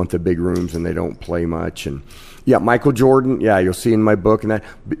they want the big rooms and they don't play much. And yeah, Michael Jordan, yeah, you'll see in my book and that,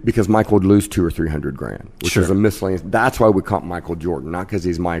 because Michael would lose $200,000 or $300,000, which is a miscellaneous. That's why we call him Michael Jordan, not because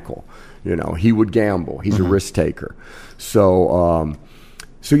he's Michael. He would gamble. He's a risk taker. So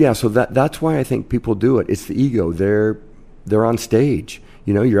that's why I think people do it. It's the ego. They're on stage.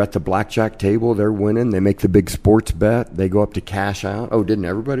 You're at the blackjack table, they're winning, they make the big sports bet, they go up to cash out. Oh, didn't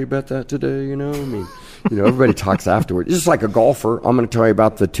everybody bet that today? Everybody talks afterward. It's just like a golfer. I'm going to tell you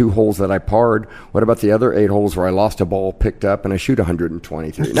about the 2 holes that I parred. What about the other 8 holes where I lost a ball, picked up, and I shoot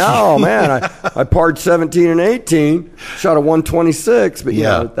 123? No, man, I parred 17 and 18, shot a 126, but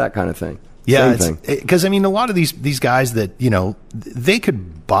that kind of thing. Yeah, because, a lot of these guys that, they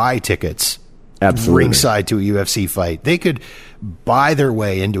could buy tickets. Absolutely. Ringside to a UFC fight. They could buy their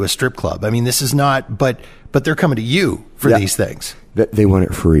way into a strip club. This is not, but they're coming to you for these things. They want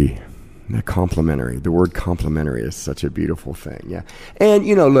it free. They're complimentary. The word complimentary is such a beautiful thing. Yeah. And,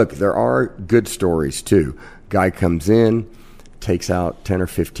 look, there are good stories too. Guy comes in, takes out 10 or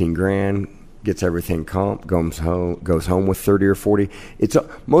 15 grand, gets everything comp, goes home with 30 or 40.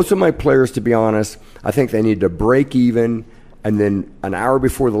 Most of my players, to be honest, I think they need to break even. And then an hour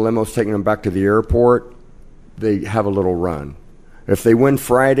before the limo's taking them back to the airport, they have a little run. If they win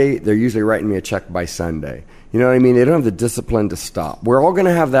Friday, they're usually writing me a check by Sunday. You know what I mean? They don't have the discipline to stop. We're all going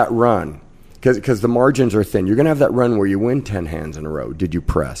to have that run because the margins are thin. You're going to have that run where you win 10 hands in a row. Did you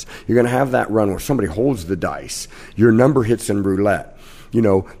press? You're going to have that run where somebody holds the dice. Your number hits in roulette.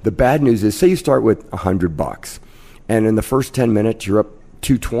 The bad news is, say you start with $100, and in the first 10 minutes, you're up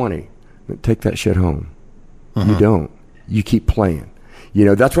 $220. Take that shit home. Mm-hmm. You don't. You keep playing.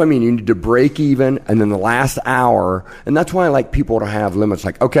 That's what I mean. You need to break even, and then the last hour, and that's why I like people to have limits.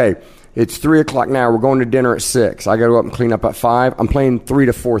 Like, okay, it's 3:00 now. We're going to dinner at 6. I got to go up and clean up at 5. I'm playing 3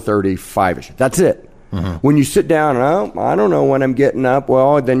 to 4:30, 5ish. That's it. Mm-hmm. When you sit down, I don't know when I'm getting up.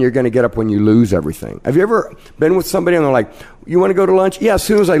 Well, then you're going to get up when you lose everything. Have you ever been with somebody and they're like, you want to go to lunch? Yeah, as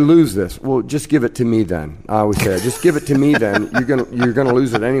soon as I lose this. Well, just give it to me then. I always say, just give it to me then. You're gonna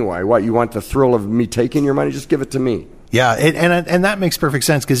lose it anyway. What, you want the thrill of me taking your money? Just give it to me. Yeah, and that makes perfect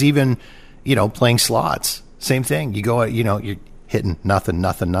sense because even, playing slots, same thing. You go, you're hitting nothing.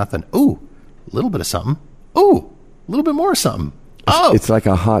 Ooh, a little bit of something. Ooh, a little bit more of something. Oh, it's like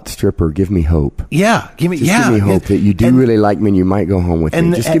a hot stripper. Give me hope. Yeah, give me hope that you do really like me and you might go home with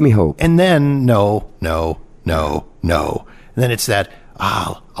me. Just give me hope. And then no. And then it's that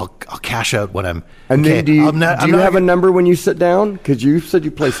I'll cash out when I'm. And then do you have a number when you sit down? Because you said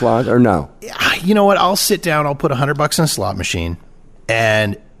you play slots, or no? You know what? I'll sit down. I'll put $100 in a slot machine,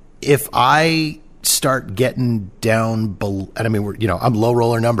 and if I start getting down below, and I'm low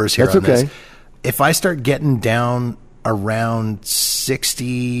roller numbers here. That's on okay. This. If I start getting down around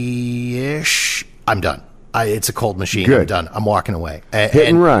 60-ish, I'm done. It's a cold machine. Good. I'm done. I'm walking away. Hit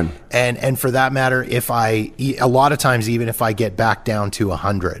and run. And for that matter, a lot of times, even if I get back down to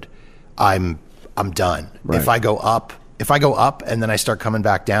 100, I'm done. Right. If I go up and then I start coming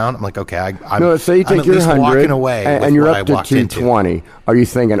back down, I'm like, okay, I'm say you take at your least 100 walking away and you're up to 220. Are you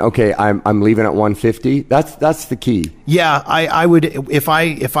thinking, okay, I'm leaving at 150? That's the key. Yeah, I would if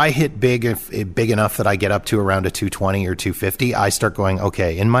I hit big enough that I get up to around a 220 or 250, I start going,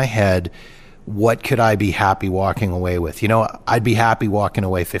 okay, in my head, what could I be happy walking away with? I'd be happy walking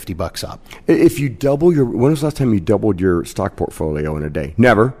away $50 up. If you double when was the last time you doubled your stock portfolio in a day?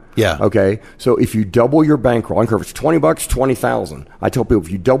 Never. Yeah. Okay. So if you double your bankroll, I don't care if it's $20, 20,000. I tell people,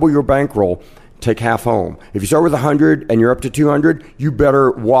 if you double your bankroll, take half home. If you start with 100 and you're up to 200, you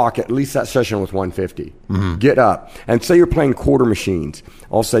better walk at least that session with 150. Mm-hmm. Get up. And say you're playing quarter machines.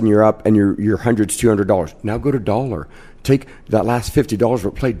 All of a sudden you're up and your hundred's $200. Now go to dollar. Take that last $50,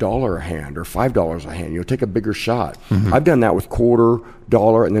 but play $1 a hand or $5 a hand. Take a bigger shot. Mm-hmm. I've done that with quarter,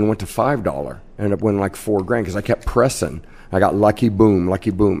 dollar, and then went to $5. Ended up winning like $4,000 because I kept pressing. I got lucky boom.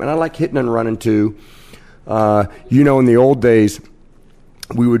 And I like hitting and running too. In the old days,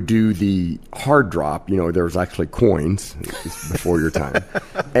 we would do the hard drop. There was actually coins before your time.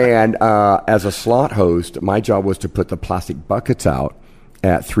 And as a slot host, my job was to put the plastic buckets out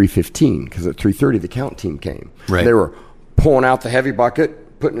at 3:15 because at 3:30 the count team came. Right. They were pulling out the heavy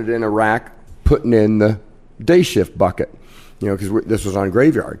bucket, putting it in a rack, putting in the day shift bucket. Because this was on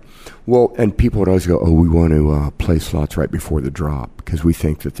Graveyard. Well, and people would always go, we want to play slots right before the drop because we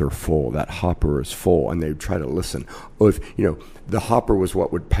think that they're full. That hopper is full. And they'd try to listen. If the hopper was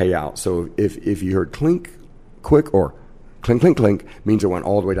what would pay out. So if you heard clink, quick, or clink, clink, clink, means it went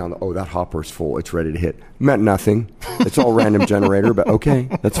all the way down. That hopper's full. It's ready to hit. Meant nothing. It's all random generator, but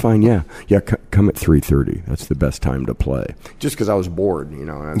okay, that's fine. Yeah. Come at 3:30. That's the best time to play. Just because I was bored,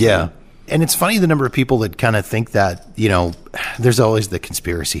 Yeah. And it's funny the number of people that kind of think that, there's always the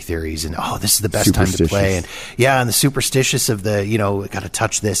conspiracy theories and, this is the best time to play. And and the superstitious of the, got to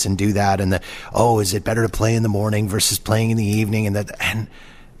touch this and do that. And is it better to play in the morning versus playing in the evening? And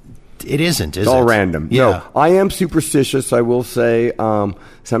it isn't, is it? It's all random. Yeah. No, I am superstitious, I will say.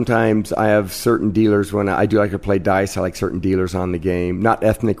 Sometimes I have certain dealers when I do like to play dice. I like certain dealers on the game. Not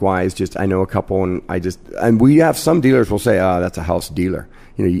ethnic-wise, just I know a couple, and we have some dealers will say, that's a house dealer.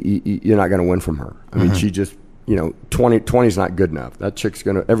 You're not going to win from her. I mean, she just, 20 is not good enough. That chick's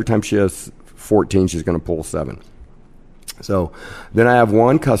going to, every time she has 14, she's going to pull 7. So then I have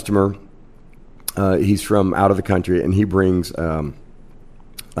one customer, he's from out of the country, and he brings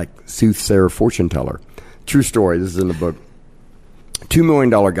like soothsayer fortune teller. True story, this is in the book. $2 million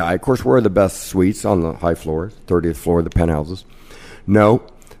guy. Of course, we're the best suites on the high floors, 30th floor of the penthouses. No,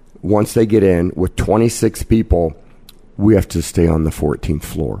 once they get in with 26 people, we have to stay on the 14th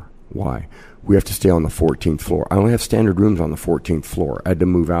floor. Why? We have to stay on the 14th floor. I only have standard rooms on the 14th floor. I had to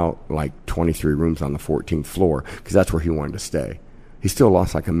move out like 23 rooms on the 14th floor because that's where he wanted to stay. He still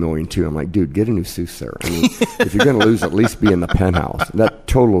lost like $1.2 million. I'm like, dude, get a new soothsayer. I mean, if you're going to lose, at least be in the penthouse. That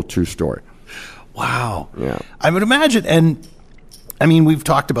total true story. Wow. Yeah. I would imagine, and I mean, we've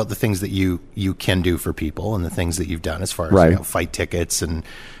talked about the things that you can do for people and the things that you've done as far as fight tickets and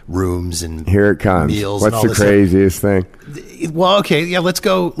rooms and here it comes. Meals. What's and all the craziest thing? Well, okay, yeah, let's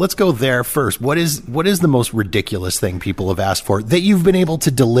go there first. What is the most ridiculous thing people have asked for that you've been able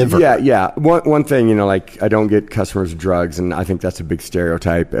to deliver? Yeah. One thing, like I don't get customers drugs, and I think that's a big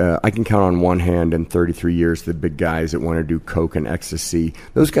stereotype. I can count on one hand in 33 years the big guys that want to do coke and ecstasy.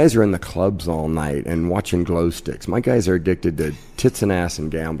 Those guys are in the clubs all night and watching glow sticks. My guys are addicted to tits and ass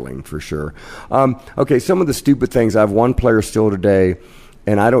and gambling for sure. Okay, some of the stupid things. I have one player still today,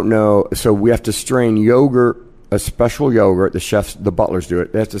 and I don't know. So we have to strain yogurt, a special yogurt. The butlers do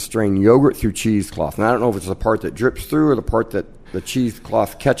it. They have to strain yogurt through cheesecloth. And I don't know if it's the part that drips through or the part that the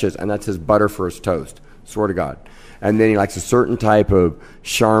cheesecloth catches, and that's his butter for his toast. Swear to God. And then he likes a certain type of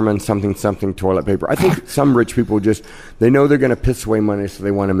Charmin something toilet paper. I think some rich people they know they're going to piss away money, so they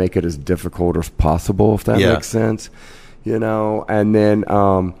want to make it as difficult as possible, if that makes sense. And then,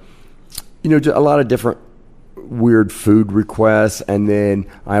 just a lot of different weird food requests. And then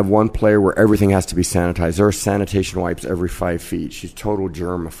I have one player where everything has to be sanitized. There are sanitation wipes every 5 feet. She's total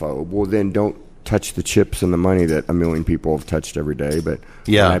germaphobe. Well, then don't touch the chips and the money that 1 million people have touched every day. But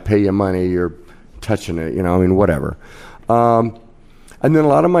when I pay you money, you're touching it, whatever. And then a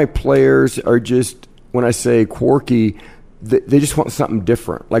lot of my players are just, when I say quirky, they just want something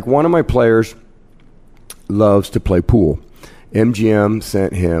different. Like one of my players loves to play pool. MGM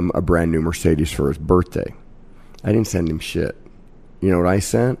sent him a brand new Mercedes for his birthday. I didn't send him shit. You know what I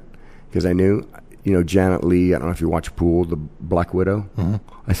sent? Because I knew, Janet Leigh, I don't know if you watch pool, the Black Widow. Mm-hmm.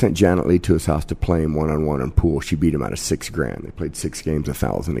 I sent Janet Leigh to his house to play him one-on-one in pool. She beat him out of $6,000. They played 6 games,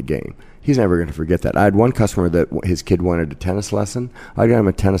 $1,000 a game. He's never going to forget that. I had one customer that his kid wanted a tennis lesson. I got him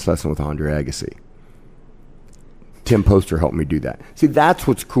a tennis lesson with Andre Agassi. Tim Poster helped me do that. See, that's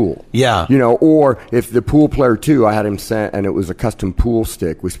what's cool. Yeah. Or if the pool player too, I had him sent, and it was a custom pool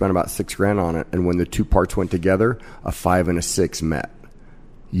stick. We spent about $6,000 on it, and when the two parts went together, a 5 and a 6 met.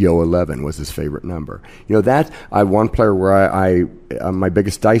 Yo 11 was his favorite number. You know, that I had one player where I my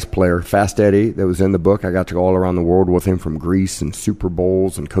biggest dice player, Fast Eddie, that was in the book. I got to go all around the world with him, from Greece and Super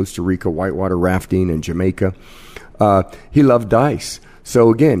Bowls and Costa Rica, whitewater rafting and Jamaica. He loved dice. So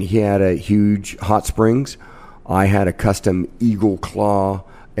again, he had a huge Hot Springs. I had a custom eagle claw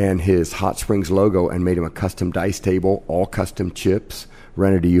and his Hot Springs logo, and made him a custom dice table, all custom chips,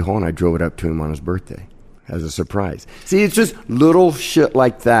 rented a U-Haul, and I drove it up to him on his birthday as a surprise. See, it's just little shit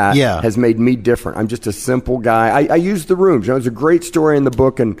like that has made me different. I'm just a simple guy. I use the rooms. You know, there's a great story in the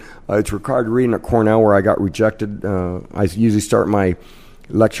book, and it's required reading at Cornell, where I got rejected. I usually start my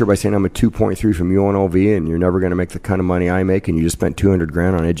lecture by saying I'm a 2.3 from UNLV, and you're never going to make the kind of money I make, and you just spent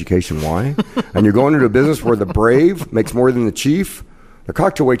 $200,000 on education. Why? And you're going into a business where the brave makes more than the chief. The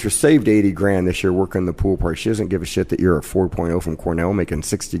cocktail waitress saved $80,000 this year working the pool party. She doesn't give a shit that you're a 4.0 from Cornell making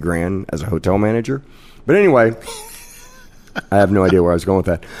 $60,000 as a hotel manager. But anyway, I have no idea where I was going with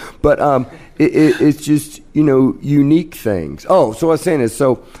that. But it's just, you know, unique things. Oh, so what I was saying is,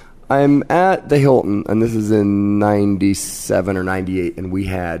 so I'm at the Hilton, and this is in 97 or 98, and we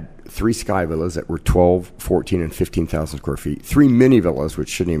had 3 sky villas that were 12, 14, and 15,000 square feet. 3 mini villas, which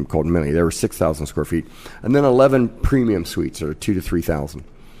shouldn't even be called mini. They were 6,000 square feet. And then 11 premium suites that are 2,000 to 3,000.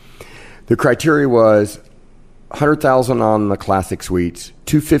 The criteria was 100,000 on the classic suites,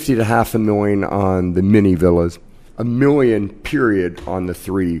 250 to $500,000 on the mini villas, $1 million period on the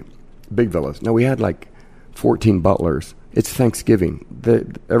 3 big villas. Now, we had like 14 butlers. It's Thanksgiving.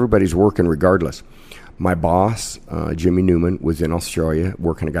 Everybody's working regardless. My boss, Jimmy Newman, was in Australia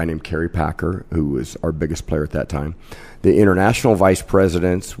working a guy named Kerry Packer, who was our biggest player at that time. The international vice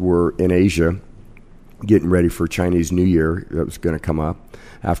presidents were in Asia getting ready for Chinese New Year that was going to come up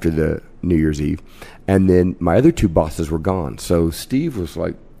after the New Year's Eve. And then my other 2 bosses were gone. So Steve was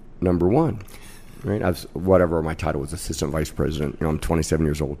like number 1, right? I was, whatever my title was, assistant vice president. You know, I'm 27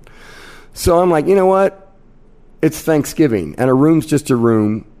 years old. So I'm like, you know what? It's Thanksgiving, and a room's just a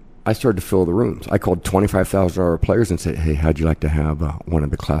room. I started to fill the rooms. I called $25,000 players and said, hey, how'd you like to have one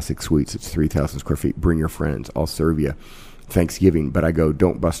of the classic suites? It's 3,000 square feet. Bring your friends. I'll serve you Thanksgiving. But I go,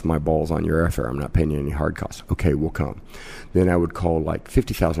 don't bust my balls on your airfare. I'm not paying you any hard costs. Okay, we'll come. Then I would call like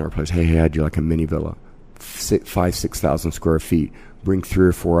 $50,000 players. Hey, how'd you like a mini villa? 6,000 square feet. Bring 3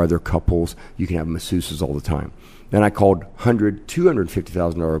 or 4 other couples. You can have masseuses all the time. Then I called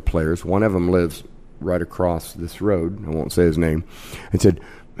 $250,000 players. One of them lives right across this road. I won't say his name. And said,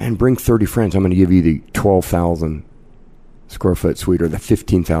 man, bring 30 friends. I'm going to give you the 12,000 square foot suite or the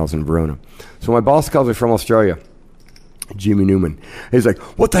 15,000 Verona. So my boss calls me from Australia, Jimmy Newman. He's like,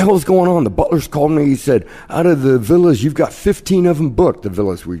 what the hell is going on? The butlers called me. He said, out of the villas, you've got 15 of them booked. The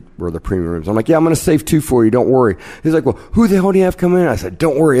villas were the premium rooms. I'm like, yeah, I'm going to save 2 for you. Don't worry. He's like, well, who the hell do you have coming in? I said,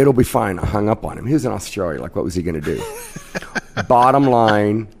 don't worry. It'll be fine. I hung up on him. He was in Australia. Like, what was he going to do? Bottom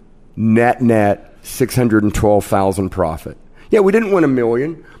line, net, 612,000 profit. Yeah, we didn't win $1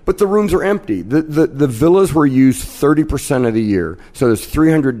 million, but the rooms are empty. The villas were used 30% of the year. So there's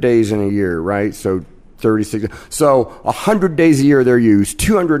 300 days in a year, right? So 36. So 100 days a year they're used.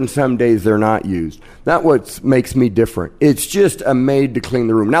 200 and some days they're not used. That's what makes me different. It's just a maid to clean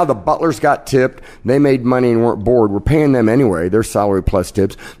the room. Now the butlers got tipped. They made money and weren't bored. We're paying them anyway. Their salary plus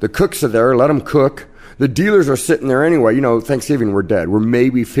tips. The cooks are there. Let them cook. The dealers are sitting there anyway. You know, Thanksgiving we're dead. We're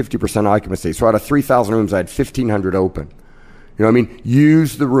maybe 50% occupancy. So out of 3,000 rooms, I had 1,500 open. You know what I mean?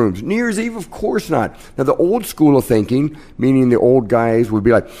 Use the rooms. New Year's Eve, of course not. Now, the old school of thinking, meaning the old guys would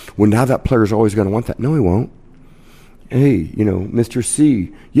be like, well, now that player's always going to want that. No, he won't. Hey, you know, Mr.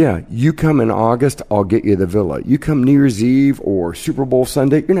 C, yeah, you come in August, I'll get you the villa. You come New Year's Eve or Super Bowl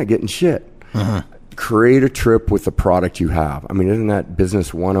Sunday, you're not getting shit. Uh-huh. Create a trip with the product you have. I mean, isn't that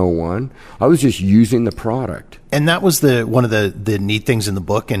business 101? I was just using the product. And that was one of the neat things in the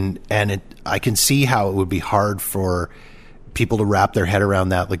book, and I can see how it would be hard for people to wrap their head around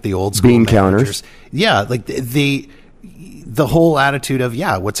that, like the old school bean managers. Counters. Yeah, like the whole attitude of,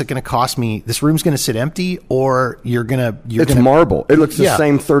 yeah, what's it going to cost me? This room's going to sit empty, or it's marble. It looks the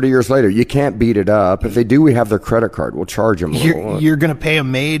same 30 years later. You can't beat it up. If they do, we have their credit card. We'll charge them. You're going to pay a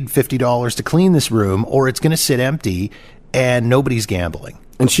maid $50 to clean this room, or it's going to sit empty, and nobody's gambling.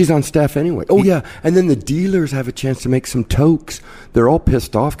 And she's on staff anyway. Oh, yeah. And then the dealers have a chance to make some tokes. They're all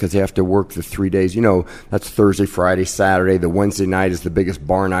pissed off because they have to work the 3 days. You know, that's Thursday, Friday, Saturday. The Wednesday night is the biggest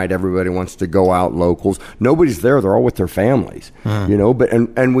bar night. Everybody wants to go out, locals. Nobody's there. They're all with their families, you know. But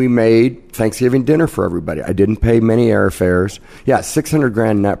and we made Thanksgiving dinner for everybody. I didn't pay many airfares. Yeah,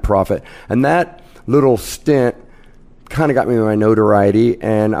 $600,000 net profit. And that little stint kind of got me my notoriety.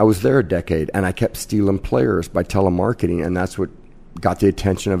 And I was there a decade. And I kept stealing players by telemarketing. And that's what got the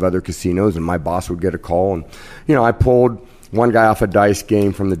attention of other casinos, and my boss would get a call, and you know, I pulled One guy off a dice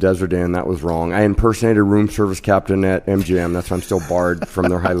game from the Desert Inn. That was wrong. I impersonated a room service captain at MGM. That's why I'm still barred from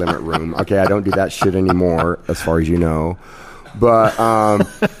their high limit room. Okay, I don't do that shit anymore, as far as you know. But,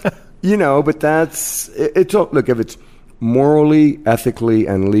 but that's, look, if it's morally, ethically,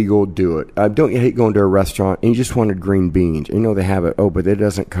 and legal, do it. Don't you hate going to a restaurant and you just wanted green beans? They have it. Oh, but it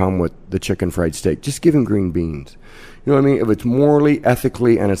doesn't come with the chicken fried steak. Just give them green beans. You know what I mean? If it's morally,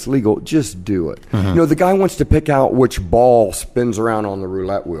 ethically, and it's legal, just do it. Mm-hmm. The guy wants to pick out which ball spins around on the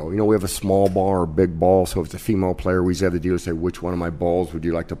roulette wheel. We have a small ball or a big ball, so if it's a female player, we just have the dealer say, which one of my balls would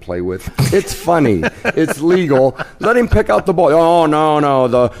you like to play with? It's funny. It's legal. Let him pick out the ball. Oh,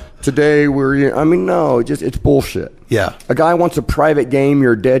 no. Today no, it's bullshit. Yeah. A guy wants a private game,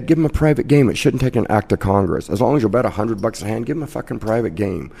 you're dead, give him a private game. It shouldn't take an act of Congress. As long as you'll bet $100 a hand, give him a fucking private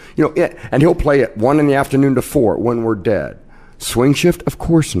game. And he'll play at 1 PM to 4 when we're dead. Swing shift? Of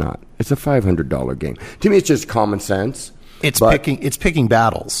course not. It's a $500 game. To me, it's just common sense. It's picking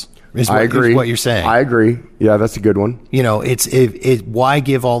battles. I agree. Is what you're saying. I agree. Yeah, that's a good one. Why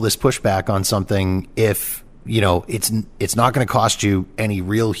give all this pushback on something if it's not going to cost you any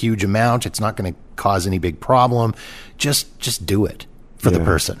real huge amount. It's not going to cause any big problem. Just do it for the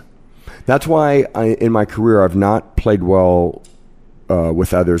person. That's why in my career, I've not played well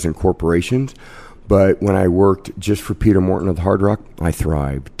with others in corporations. But when I worked just for Peter Morton of the Hard Rock, I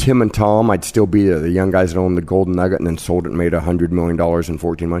thrived. Tim and Tom, I'd still be there. The young guys that owned the Golden Nugget and then sold it and made $100 million in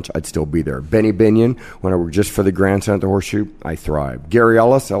 14 months, I'd still be there. Benny Binion, when I worked just for the Grandson at the Horseshoe, I thrived. Gary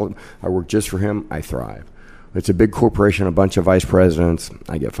Ellis, I worked just for him, I thrive. It's a big corporation, a bunch of vice presidents,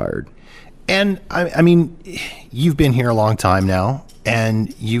 I get fired. And, I mean, you've been here a long time now,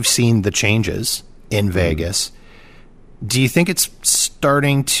 and you've seen the changes in Vegas. Do you think it's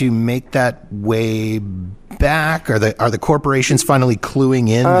starting to make that way back? Are the corporations finally cluing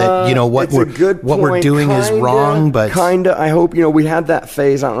in that what we're doing is wrong? But kinda, I hope. We had that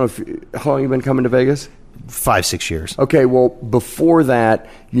phase. I don't know how long you've been coming to Vegas. 5-6 years. Okay, well, before that,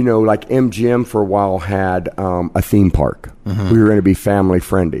 like MGM for a while had a theme park. Mm-hmm. We were going to be family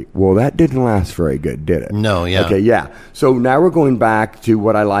friendly. Well, that didn't last very good, did it? No, yeah. Okay, yeah. So now we're going back to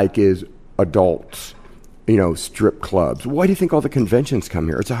what I like is adults. Strip clubs. Why do you think all the conventions come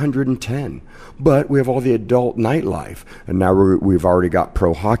here? It's 110. But we have all the adult nightlife. And now we've already got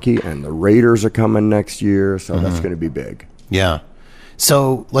pro hockey, and the Raiders are coming next year, so that's going to be big. Yeah.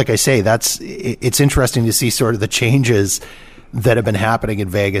 So, like I say, it's interesting to see sort of the changes that have been happening in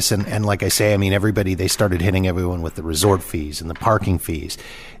Vegas. And like I say, I mean, they started hitting everyone with the resort fees and the parking fees.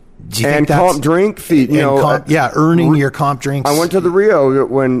 Do you think comp drink fee, earning your comp drinks. I went to the Rio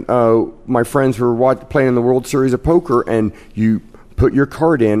when my friends were playing in the World Series of Poker, and you put your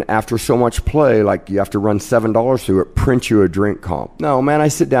card in after so much play, like you have to run $7 through it, print you a drink comp. No, man, I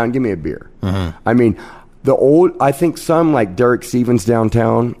sit down, give me a beer. Mm-hmm. I mean, I think some like Derek Stevens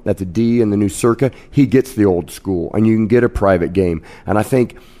downtown at the D and the new Circa, he gets the old school, and you can get a private game. And I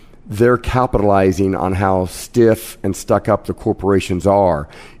think they're capitalizing on how stiff and stuck up the corporations are.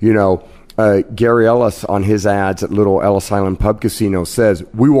 Gary Ellis on his ads at Little Ellis Island Pub Casino says,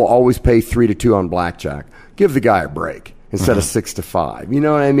 we will always pay 3-2 on blackjack. Give the guy a break instead of 6-5. You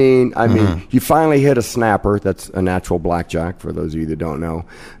know what I mean? I mean, you finally hit a snapper. That's a natural blackjack for those of you that don't know.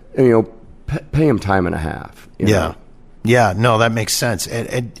 And, pay him time and a half. Yeah. Yeah. No, that makes sense.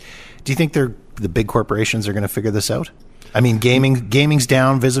 And do you think the big corporations are going to figure this out? I mean, gaming's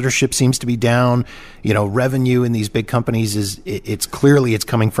down, visitorship seems to be down. Revenue in these big companies it's clearly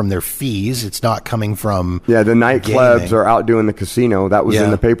coming from their fees. It's not coming from the nightclubs are outdoing the casino. That was in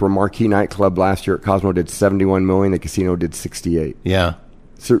the paper. Marquee nightclub last year at Cosmo did $71 million. The casino did $68 million. Yeah.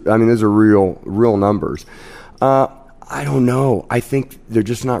 So I mean, those are real numbers. I don't know. I think they're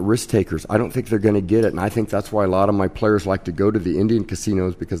just not risk takers. I don't think they're going to get it, and I think that's why a lot of my players like to go to the Indian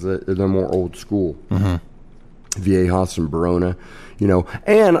casinos because they're more old school. Mm-hmm. Viejas and Barona,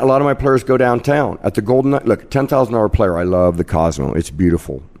 and a lot of my players go downtown at the Golden Nugget. Look, $10,000 player. I love the Cosmo. It's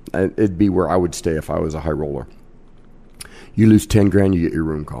beautiful. It'd be where I would stay if I was a high roller. You lose $10,000, you get your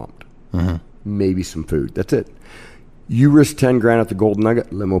room comped. Mm-hmm. Maybe some food. That's it. You risk $10,000 at the Golden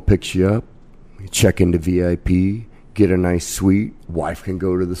Nugget. Limo picks you up. You check into VIP. Get a nice suite. Wife can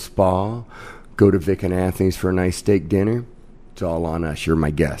go to the spa. Go to Vic and Anthony's for a nice steak dinner. It's all on us. You're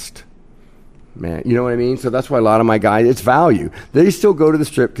my guest. Man, you know what I mean? So that's why a lot of my guys, it's value. They still go to the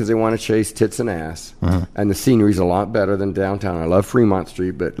Strip because they want to chase tits and ass. Mm-hmm. And the scenery's a lot better than downtown. I love Fremont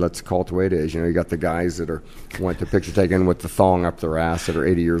Street, but let's call it the way it is. You got the guys that want the picture taken with the thong up their ass that are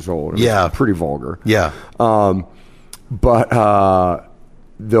 80 years old. It's pretty vulgar. Yeah. But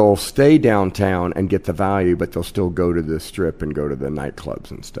they'll stay downtown and get the value, but they'll still go to the Strip and go to the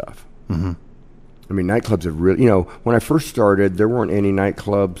nightclubs and stuff. Mm-hmm. I mean, nightclubs have really, when I first started, there weren't any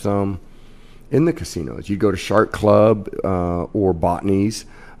nightclubs in the casinos. You'd go to Shark Club or Botany's,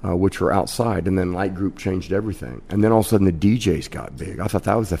 which were outside, and then Light Group changed everything. And then all of a sudden the DJs got big. I thought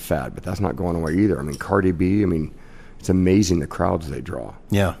that was a fad, but that's not going away either. I mean, Cardi B, it's amazing the crowds they draw.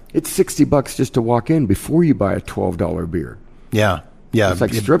 Yeah. It's $60 just to walk in before you buy a $12 beer. Yeah. Yeah. It's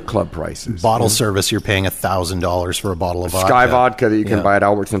like strip club prices. Bottle service, you're paying $1,000 for a bottle of vodka. Sky vodka that you can buy at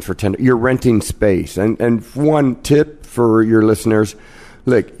Albertsons for $10. You're renting space. And one tip for your listeners,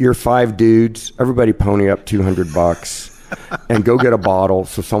 look, you're 5 dudes. Everybody pony up $200 and go get a bottle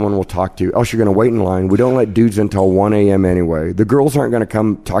so someone will talk to you. Else you're going to wait in line. We don't let dudes until 1 a.m. anyway. The girls aren't going to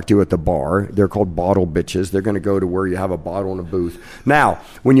come talk to you at the bar. They're called bottle bitches. They're going to go to where you have a bottle in a booth. Now,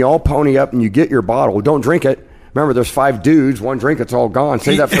 when you all pony up and you get your bottle, don't drink it. Remember, there's 5 dudes, 1 drink, it's all gone.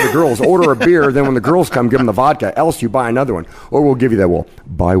 Save that for the girls. Order a beer, then when the girls come, give them the vodka. Else you buy another one. Or we'll give you that,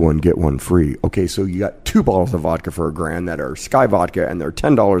 buy one, get one free. Okay, so you got 2 bottles of vodka for $1,000 that are Sky Vodka, and they're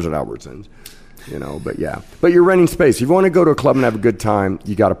 $10 at Albertsons. But yeah. But you're renting space. If you want to go to a club and have a good time,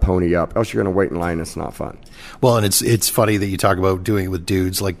 you got to pony up. Else you're going to wait in line. It's not fun. Well, and it's funny that you talk about doing it with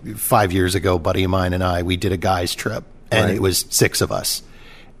dudes. Like 5 years ago, buddy of mine and I, we did a guys trip, and It was 6 of us.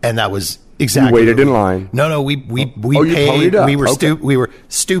 And that was exactly. You waited in line. No, we paid. We were we were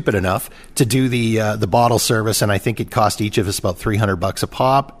stupid enough to do the bottle service, and I think it cost each of us about $300 a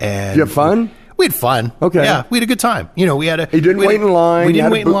pop. And did you have fun? We had fun. Okay. Yeah, we had a good time. We had a. You didn't wait in line. We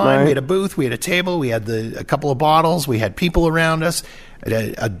didn't wait in line. We had a booth. We had a table. We had a couple of bottles. We had people around us.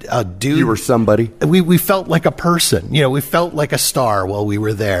 A dude. You were somebody. We felt like a person. We felt like a star while we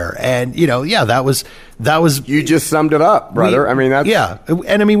were there. And that was. You just summed it up, brother. That's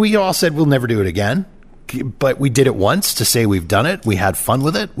And we all said we'll never do it again. But we did it once to say we've done it. We had fun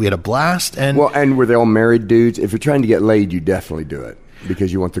with it. We had a blast. And were they all married dudes? If you're trying to get laid, you definitely do it.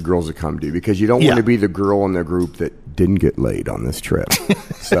 Because you want the girls to come to you. Because you don't want to be the girl in the group that didn't get laid on this trip.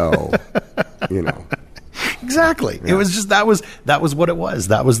 So, Exactly. Yeah. It was just that was what it was.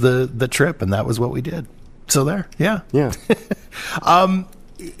 That was the trip, and that was what we did. So there. Yeah. Yeah.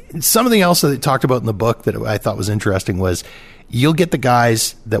 Something else that they talked about in the book that I thought was interesting was you'll get the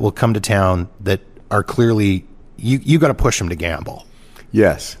guys that will come to town that are clearly you got to push them to gamble.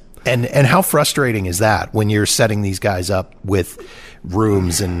 Yes. And how frustrating is that when you're setting these guys up with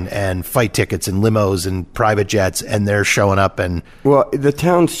rooms and fight tickets and limos and private jets, and they're showing up and... Well, the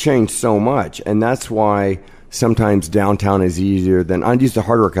town's changed so much, and that's why sometimes downtown is easier than... I'd use the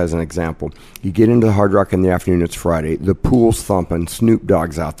Hard Rock as an example. You get into the Hard Rock in the afternoon, it's Friday, the pool's thumping, Snoop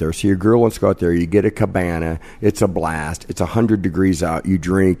Dogg's out there, so your girl wants to go out there, you get a cabana, it's a blast, it's 100 degrees out, you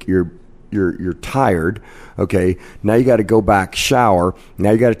drink, you're tired, okay? Now you got to go back, shower.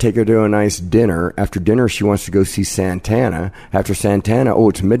 Now you got to take her to a nice dinner. After dinner, she wants to go see Santana. After Santana,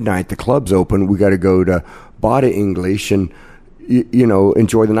 it's midnight, the club's open. We got to go to Bada English and,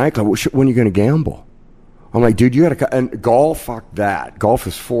 enjoy the nightclub. When are you going to gamble? I'm like, dude, you got to... And golf, fuck that. Golf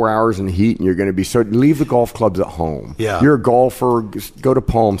is 4 hours in the heat, and you're going to be... So leave the golf clubs at home. Yeah. You're a golfer, go to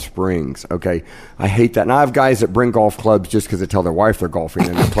Palm Springs, okay? I hate that. And I have guys that bring golf clubs just because they tell their wife they're golfing,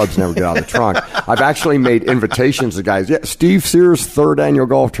 and the clubs never get out of the trunk. I've actually made invitations to guys. Yeah, Steve Sears' 3rd annual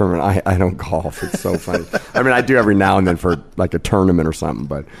golf tournament. I don't golf. It's so funny. I do every now and then for like a tournament or something,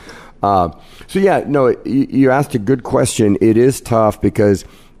 but... you asked a good question. It is tough because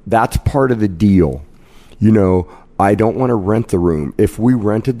that's part of the deal. I don't want to rent the room. If we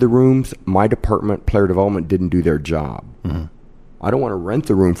rented the rooms, my department, player development, didn't do their job. Mm-hmm. I don't want to rent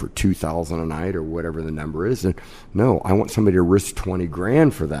the room for $2,000 a night or whatever the number is. And no, I want somebody to risk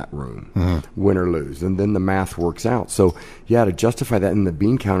 $20,000 for that room, win or lose. And then the math works out. So, to justify that, and the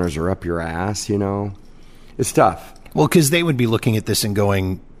bean counters are up your ass, it's tough. Well, because they would be looking at this and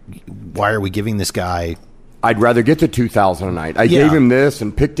going, why are we giving this guy... I'd rather get the $2,000 a night. I gave him this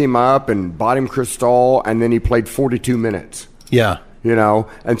and picked him up and bought him Cristal, and then he played 42 minutes. Yeah.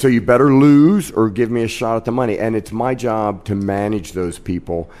 And so you better lose or give me a shot at the money. And it's my job to manage those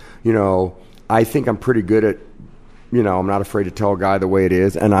people. I think I'm pretty good at, I'm not afraid to tell a guy the way it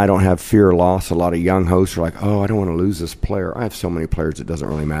is, and I don't have fear of loss. A lot of young hosts are like, I don't want to lose this player. I have so many players, it doesn't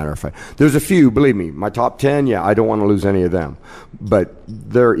really matter if there's a few, believe me, my top 10, I don't want to lose any of them. But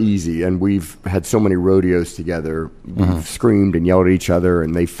they're easy, and we've had so many rodeos together. We've screamed and yelled at each other,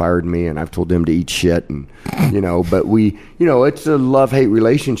 and they fired me, and I've told them to eat shit, and, but it's a love-hate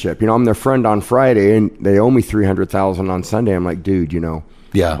relationship. I'm their friend on Friday, and they owe me $300,000 on Sunday. I'm like, dude,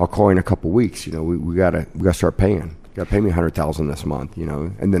 I'll call you in a couple weeks. We gotta start paying. You got to pay me $100,000 this month,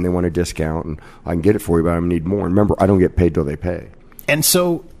 and then they want a discount, and I can get it for you, but I need more. And remember, I don't get paid till they pay. And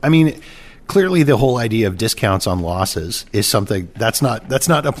so, clearly the whole idea of discounts on losses is something that's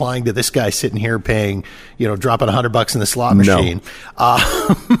not applying to this guy sitting here paying, dropping $100 in the slot machine. No.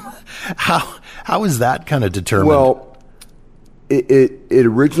 How is that kind of determined? Well, it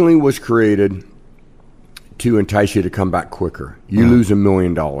originally was created to entice you to come back quicker. You lose $1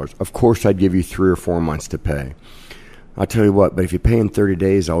 million. Of course, I'd give you 3 or 4 months to pay. I'll tell you what, but if you pay in 30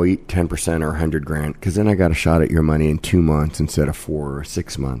 days, I'll eat 10% or $100,000, because then I got a shot at your money in 2 months instead of 4 or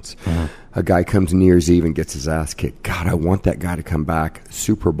 6 months. A guy comes New Year's Eve and gets his ass kicked. God, I want that guy to come back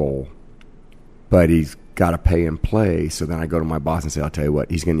Super Bowl, but he's got to pay and play. So then I go to my boss and say, I'll tell you what,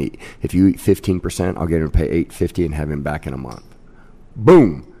 he's going to eat. If you eat 15%, I'll get him to pay $850 and have him back in a month.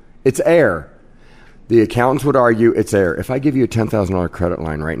 Boom. It's air. The accountants would argue it's air. If I give you a $10,000 credit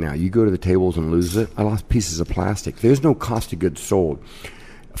line right now, you go to the tables and lose it, I lost pieces of plastic. There's no cost of goods sold.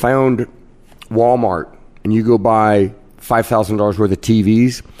 If I owned Walmart and you go buy $5,000 worth of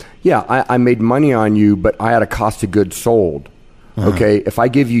TVs, yeah, I made money on you, but I had a cost of goods sold. Okay, if I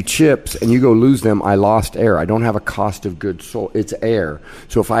give you chips and you go lose them, I lost air. I don't have a cost of goods sold. It's air.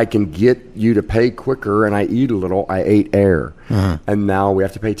 So if I can get you to pay quicker and I eat a little, I ate air. And now we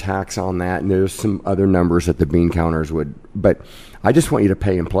have to pay tax on that. And there's some other numbers that the bean counters would. But I just want you to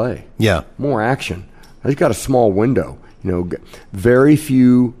pay and play. Yeah. More action. I just got a small window. Very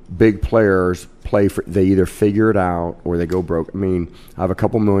few big players play for, they either figure it out or they go broke. I mean, I have a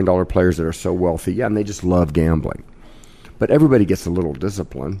couple $1 million players that are so wealthy, and they just love gambling. But everybody gets a little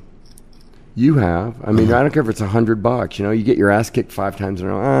discipline. You have. I mean, I don't care if it's $100. You get your ass kicked 5 times in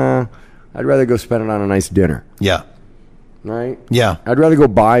a row. I'd rather go spend it on a nice dinner. Yeah. Right? Yeah. I'd rather go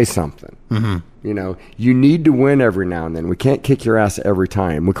buy something. You need to win every now and then. We can't kick your ass every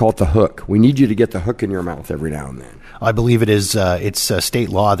time. We call it the hook. We need you to get the hook in your mouth every now and then. I believe it is. It's state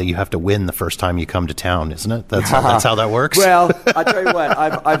law that you have to win the first time you come to town, isn't it? That's how that works. Well, I tell you what,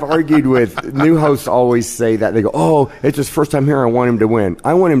 I've argued with new hosts. Always say that they go, "Oh, it's his first time here. I want him to win.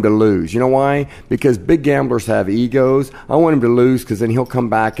 I want him to lose." You know why? Because big gamblers have egos. I want him to lose because then he'll come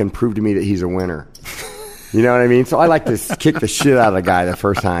back and prove to me that he's a winner. You know what I mean? So I like to kick the shit out of the guy the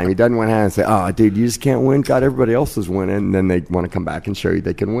first time. He doesn't want to and say, "Oh, dude, you just can't win. God, everybody else is winning." And then they want to come back and show you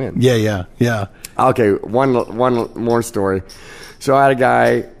they can win. Yeah. Okay, one more story. So I had a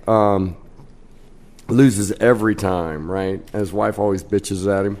guy loses every time, right? And his wife always bitches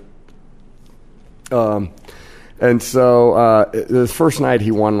at him. And so the first night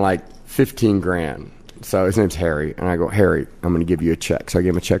he won like $15,000. So his name's Harry, and I go, "Harry, I'm going to give you a check." So I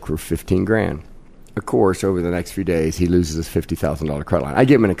gave him a check for $15,000. Of course, over the next few days, he loses his $50,000 credit line. I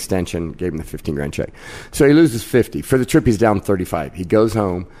gave him an extension, gave him the $15,000 check. So he loses $50,000. For the trip, he's down $35,000. He goes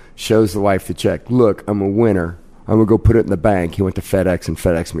home, shows the wife the check. "Look, I'm a winner. I'm going to go put it in the bank." He went to FedEx and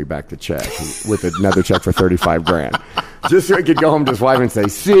FedExed me back the check with another check for $35,000. Just so he could go home to his wife and say,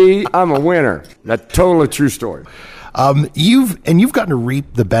 "See, I'm a winner." That's totally true story. You've gotten to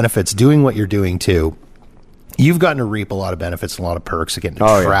reap the benefits doing what you're doing, too. You've gotten to reap a lot of benefits, a lot of perks, getting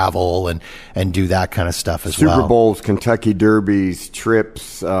to travel and do that kind of stuff as well. Super Bowls, Kentucky Derbies,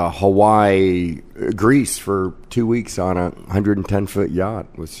 trips, Hawaii, Greece for 2 weeks on a 110-foot yacht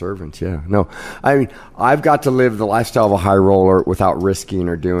with servants. Yeah. No, I mean, I've got to live the lifestyle of a high roller without risking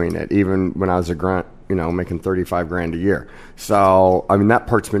or doing it, even when I was a grunt, making $35,000 a year. So, I mean, that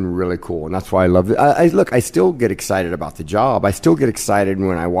part's been really cool, and that's why I love it. I still get excited about the job. I still get excited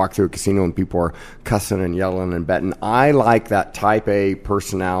when I walk through a casino and people are cussing and yelling and betting. I like that type A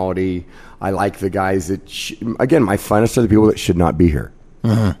personality. I like the guys that, again, my funnest are the people that should not be here.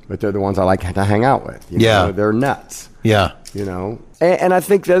 But they're the ones I like to hang out with. They're nuts. Yeah. And I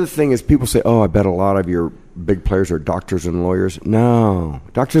think the other thing is people say, "Oh, I bet a lot of your big players are doctors and lawyers." No.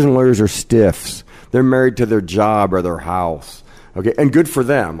 Doctors and lawyers are stiffs. They're married to their job or their house. Okay, and good for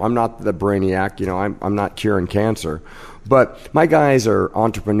them. I'm not the brainiac. I'm not curing cancer. But my guys are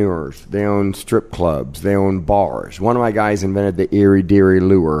entrepreneurs. They own strip clubs. They own bars. One of my guys invented the Erie Deary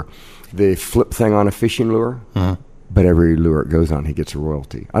lure, the flip thing on a fishing lure. But every lure it goes on, he gets a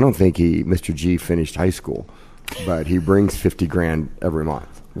royalty. I don't think Mr. G finished high school, but he brings $50,000 every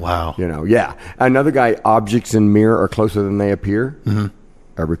month. Wow. Yeah. Another guy, objects in mirror are closer than they appear.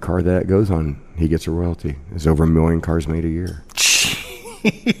 Every car that it goes on, he gets a royalty. There's over 1 million cars made a year.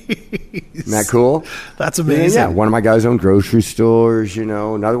 Isn't that cool? That's amazing. Yeah. One of my guys own grocery stores,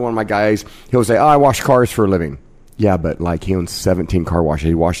 Another one of my guys, he'll say, "Oh, I wash cars for a living." Yeah, but he owns 17 car washes.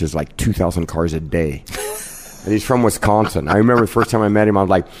 He washes 2,000 cars a day. And he's from Wisconsin. I remember the first time I met him, I was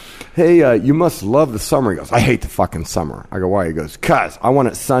like, hey, you must love the summer. He goes, I hate the fucking summer. I go, why? He goes, 'cause I want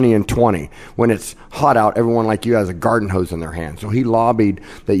it sunny and 20. When it's hot out, everyone like you has a garden hose in their hand. So he lobbied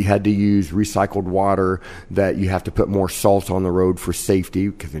that you had to use recycled water, that you have to put more salt on the road for safety,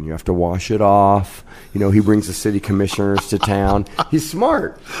 because then you have to wash it off. You know, he brings the city commissioners to town. He's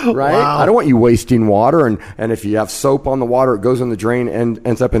smart, right? Wow. I don't want you wasting water. And if you have soap on the water, it goes in the drain and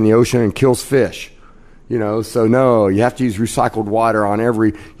ends up in the ocean and kills fish. You know, so no, you have to use recycled water on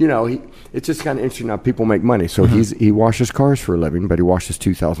every, you know, it's just kind of interesting how people make money. So he washes cars for a living, but he washes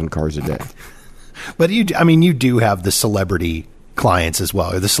 2,000 cars a day. But you do have the celebrity clients as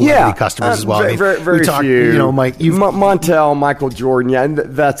well, or the celebrity customers as well. Very few. You know, Mike, Montel, Michael Jordan, yeah, and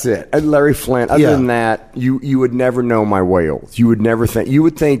that's it. And Larry Flint. Other than that, you would never know my whales. You would never think. You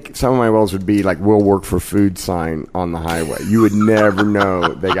would think some of my whales would be like "Will work for food" sign on the highway. You would never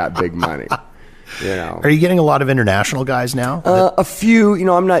know they got big money. You know. Are you getting a lot of international guys now? A few. You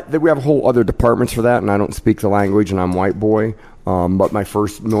know, I'm not. We have whole other departments for that, and I don't speak the language, and I'm white boy. But my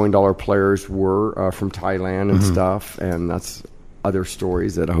first $1 million players were from Thailand and stuff, and that's other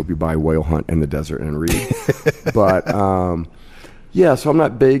stories that I hope you buy Whale Hunt in the Desert and read. But yeah, so I'm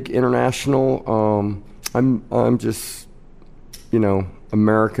not big international. I'm just, you know,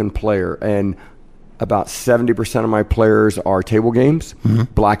 American player, and about 70% of my players are table games,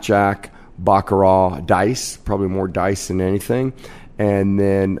 blackjack, baccarat, dice, probably more dice than anything, and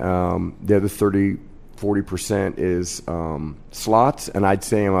then the other 40% is slots, and I'd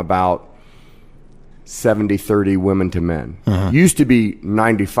say I'm about 70-30 women to men. Used to be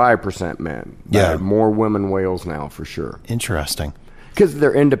 95% men. Yeah. More women whales now, for sure. Interesting. Because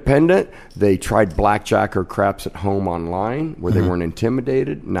they're independent. They tried blackjack or craps at home online where they weren't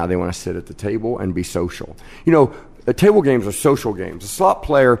intimidated. Now they want to sit at the table and be social. You know, table games are social games. A slot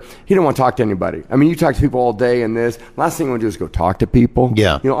player, he don't want to talk to anybody. I mean, you talk to people all day and this. Last thing you want to do is go talk to people.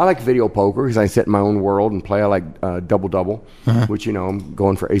 Yeah. You know, I like video poker because I sit in my own world and play. I like double-double, which, you know, I'm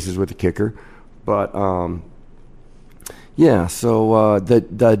going for aces with the kicker. But, yeah, so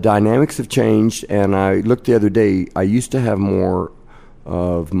the dynamics have changed. And I looked the other day, I used to have more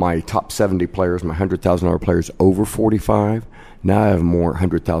of my top 70 players, my $100,000 players over 45. Now I have more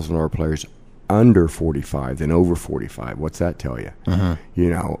 $100,000 players under 45 than over 45. What's that tell you? You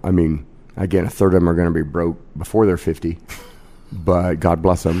know, I mean, again, a third of them are going to be broke before they're 50, but God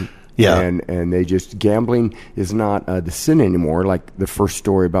bless them. Yeah. And they just, gambling is not the sin anymore. Like the first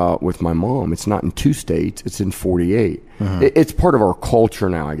story about with my mom, it's not in 2 states, it's in 48. It's part of our culture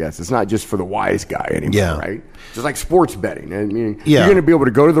now, I guess. It's not just for the wise guy anymore, right? Just like sports betting. I mean, you're going to be able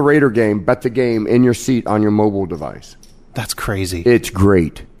to go to the Raider game, bet the game in your seat on your mobile device. That's crazy. It's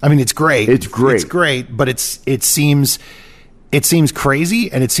great. I mean, it's great. It's great. It's great, but it seems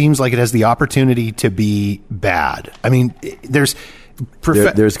crazy, and it seems like it has the opportunity to be bad. I mean, there's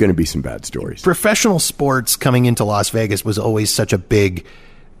going to be some bad stories. Professional sports coming into Las Vegas was always such a big,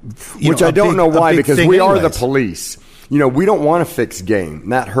 which I don't know why, because we are the anyways. police. You know, we don't want to fix game.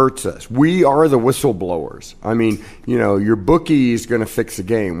 That hurts us. We are the whistleblowers. I mean, you know, your bookie is going to fix the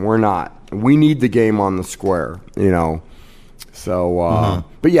game. We're not. We need the game on the square, you know. So,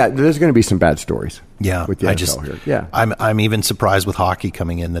 but yeah, there's going to be some bad stories. Yeah, with the NFL here. Yeah, I'm even surprised with hockey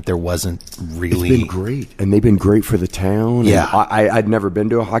coming in that there wasn't really. It's been great, and they've been great for the town. Yeah, I'd never been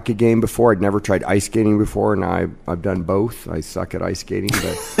to a hockey game before. I'd never tried ice skating before, and I've done both. I suck at ice skating,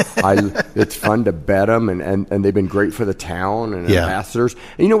 but it's fun to bet them, and they've been great for the town and ambassadors.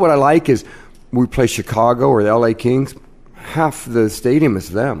 And you know what I like is we play Chicago or the LA Kings. Half the stadium is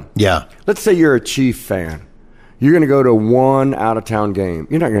them. Yeah. Let's say you're a Chief fan. You're going to go to one out-of-town game.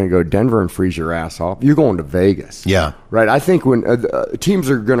 You're not going to go to Denver and freeze your ass off. You're going to Vegas. Yeah. Right? I think when teams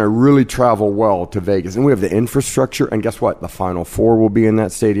are going to really travel well to Vegas, and we have the infrastructure, and guess what? The Final Four will be in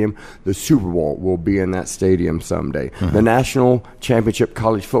that stadium. The Super Bowl will be in that stadium someday. The National Championship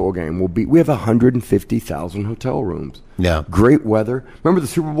College Football game will be. We have 150,000 hotel rooms. Yeah. Great weather. Remember the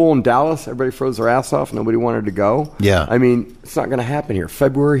Super Bowl in Dallas? Everybody froze their ass off. Nobody wanted to go. Yeah. I mean, it's not going to happen here.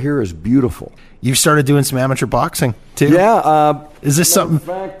 February here is beautiful. You've started doing some amateur boxing too. Yeah. Is this something? In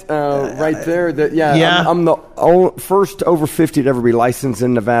fact, right there. I'm the first over 50 to ever be licensed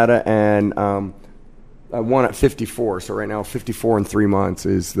in Nevada, and I won at 54. So right now, 54 in 3 months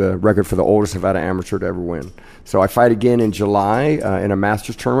is the record for the oldest Nevada amateur to ever win. So I fight again in July in a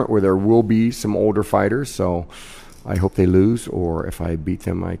Masters tournament where there will be some older fighters. So I hope they lose, or if I beat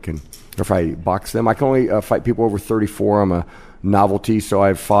them, I can. Or if I box them, I can only fight people over 34. I'm a novelty, so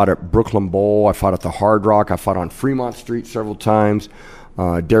I've fought at Brooklyn Bowl, I fought at the Hard Rock, I fought on Fremont Street several times.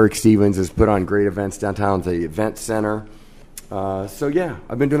 Derek Stevens has put on great events downtown at the event center. So yeah,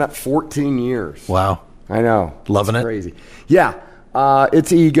 I've been doing that 14 years. Wow. I know. Loving It's it? crazy. Yeah.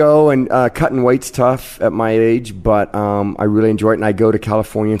 It's ego, and cutting weight's tough at my age, but I really enjoy it. And I go to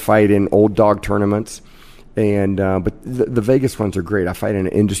California and fight in old dog tournaments. And but the Vegas ones are great. I fight in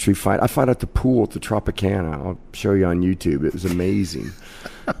an industry fight. I fight at the pool at the Tropicana. I'll show you on YouTube. It was amazing.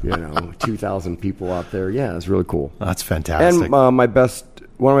 2,000 people out there. Yeah, it's really cool. That's fantastic. And one of my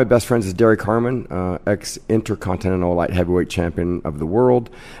best friends is Derek Harmon, ex-intercontinental light heavyweight champion of the world,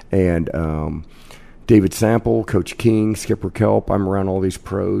 and David Sample, Coach King, Skipper Kelp. I'm around all these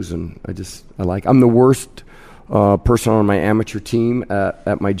pros, and I'm the worst person on my amateur team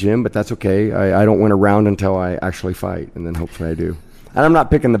at my gym, but that's okay. I don't win a round until I actually fight, and then hopefully I do. And I'm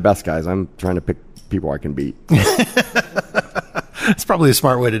not picking the best guys. I'm trying to pick people I can beat. It's probably a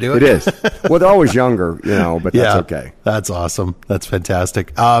smart way to do it. It is. Well, they're always younger, but that's okay. That's awesome. That's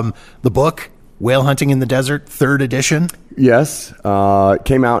fantastic. The book, Whale Hunting in the Desert, 3rd edition. Yes.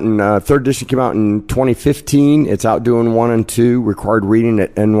 Came out in 3rd edition came out in 2015. It's out doing 1 and 2, required reading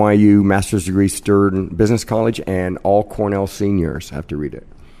at NYU Master's Degree Stern Business College, and all Cornell seniors have to read it.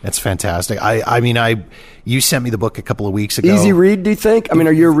 That's fantastic. You sent me the book a couple of weeks ago. Easy read, do you think? I mean,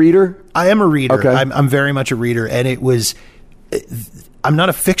 are you a reader? I am a reader. Okay. I'm very much a reader, and I'm not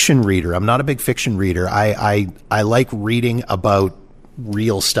a fiction reader. I'm not a big fiction reader. I like reading about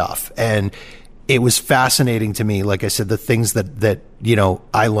real stuff, and it was fascinating to me. Like I said, the things that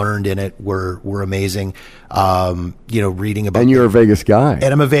I learned in it were amazing. Reading about, and you're a Vegas guy, and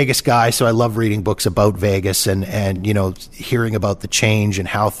I'm a Vegas guy, so I love reading books about Vegas and hearing about the change and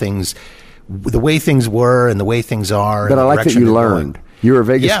how the way things were and the way things are. But I like that you learned. You were a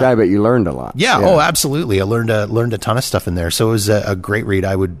Vegas guy, but you learned a lot. Yeah. Oh, absolutely. I learned a ton of stuff in there. So it was a great read.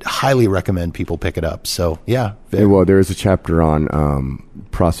 I would highly recommend people pick it up. So yeah. Well, there is a chapter on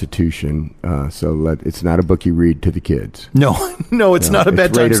prostitution. So it's not a book you read to the kids. No, it's not a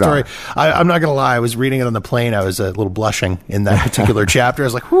bedtime story. I'm not going to lie. I was reading it on the plane. I was a little blushing in that particular chapter. I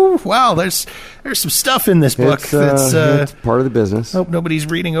was like, wow, there's some stuff in this book. It's part of the business. I hope nobody's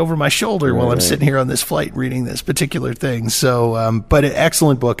reading over my shoulder while I'm sitting here on this flight reading this particular thing. So, but an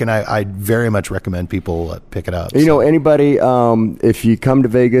excellent book, and I very much recommend people pick it up. Anybody, if you come to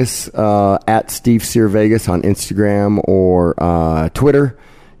Vegas, at Steve Sear Vegas on Instagram or Twitter,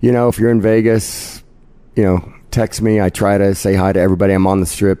 if you're in Vegas, text me. I try to say hi to everybody. I'm on the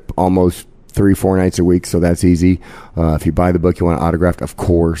Strip almost 3-4 nights a week, so that's easy. If you buy the book, you want it autographed, of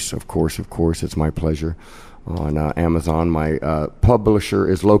course, it's my pleasure. On Amazon, my publisher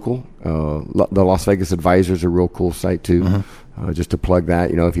is local. The Las Vegas Advisor is a real cool site too. Mm-hmm. Just to plug that,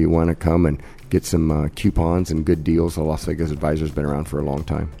 if you want to come and get some coupons and good deals, the Las Vegas Advisor has been around for a long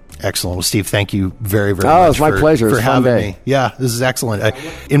time. Excellent. Well, Steve, thank you very, very much. It's my pleasure. For it's having me. Me. Yeah, this is excellent.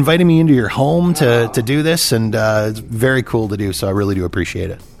 Inviting me into your home to do this, and it's very cool to do, so I really do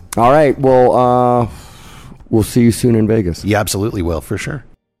appreciate it. All right. Well, we'll see you soon in Vegas. Yeah, absolutely will, for sure.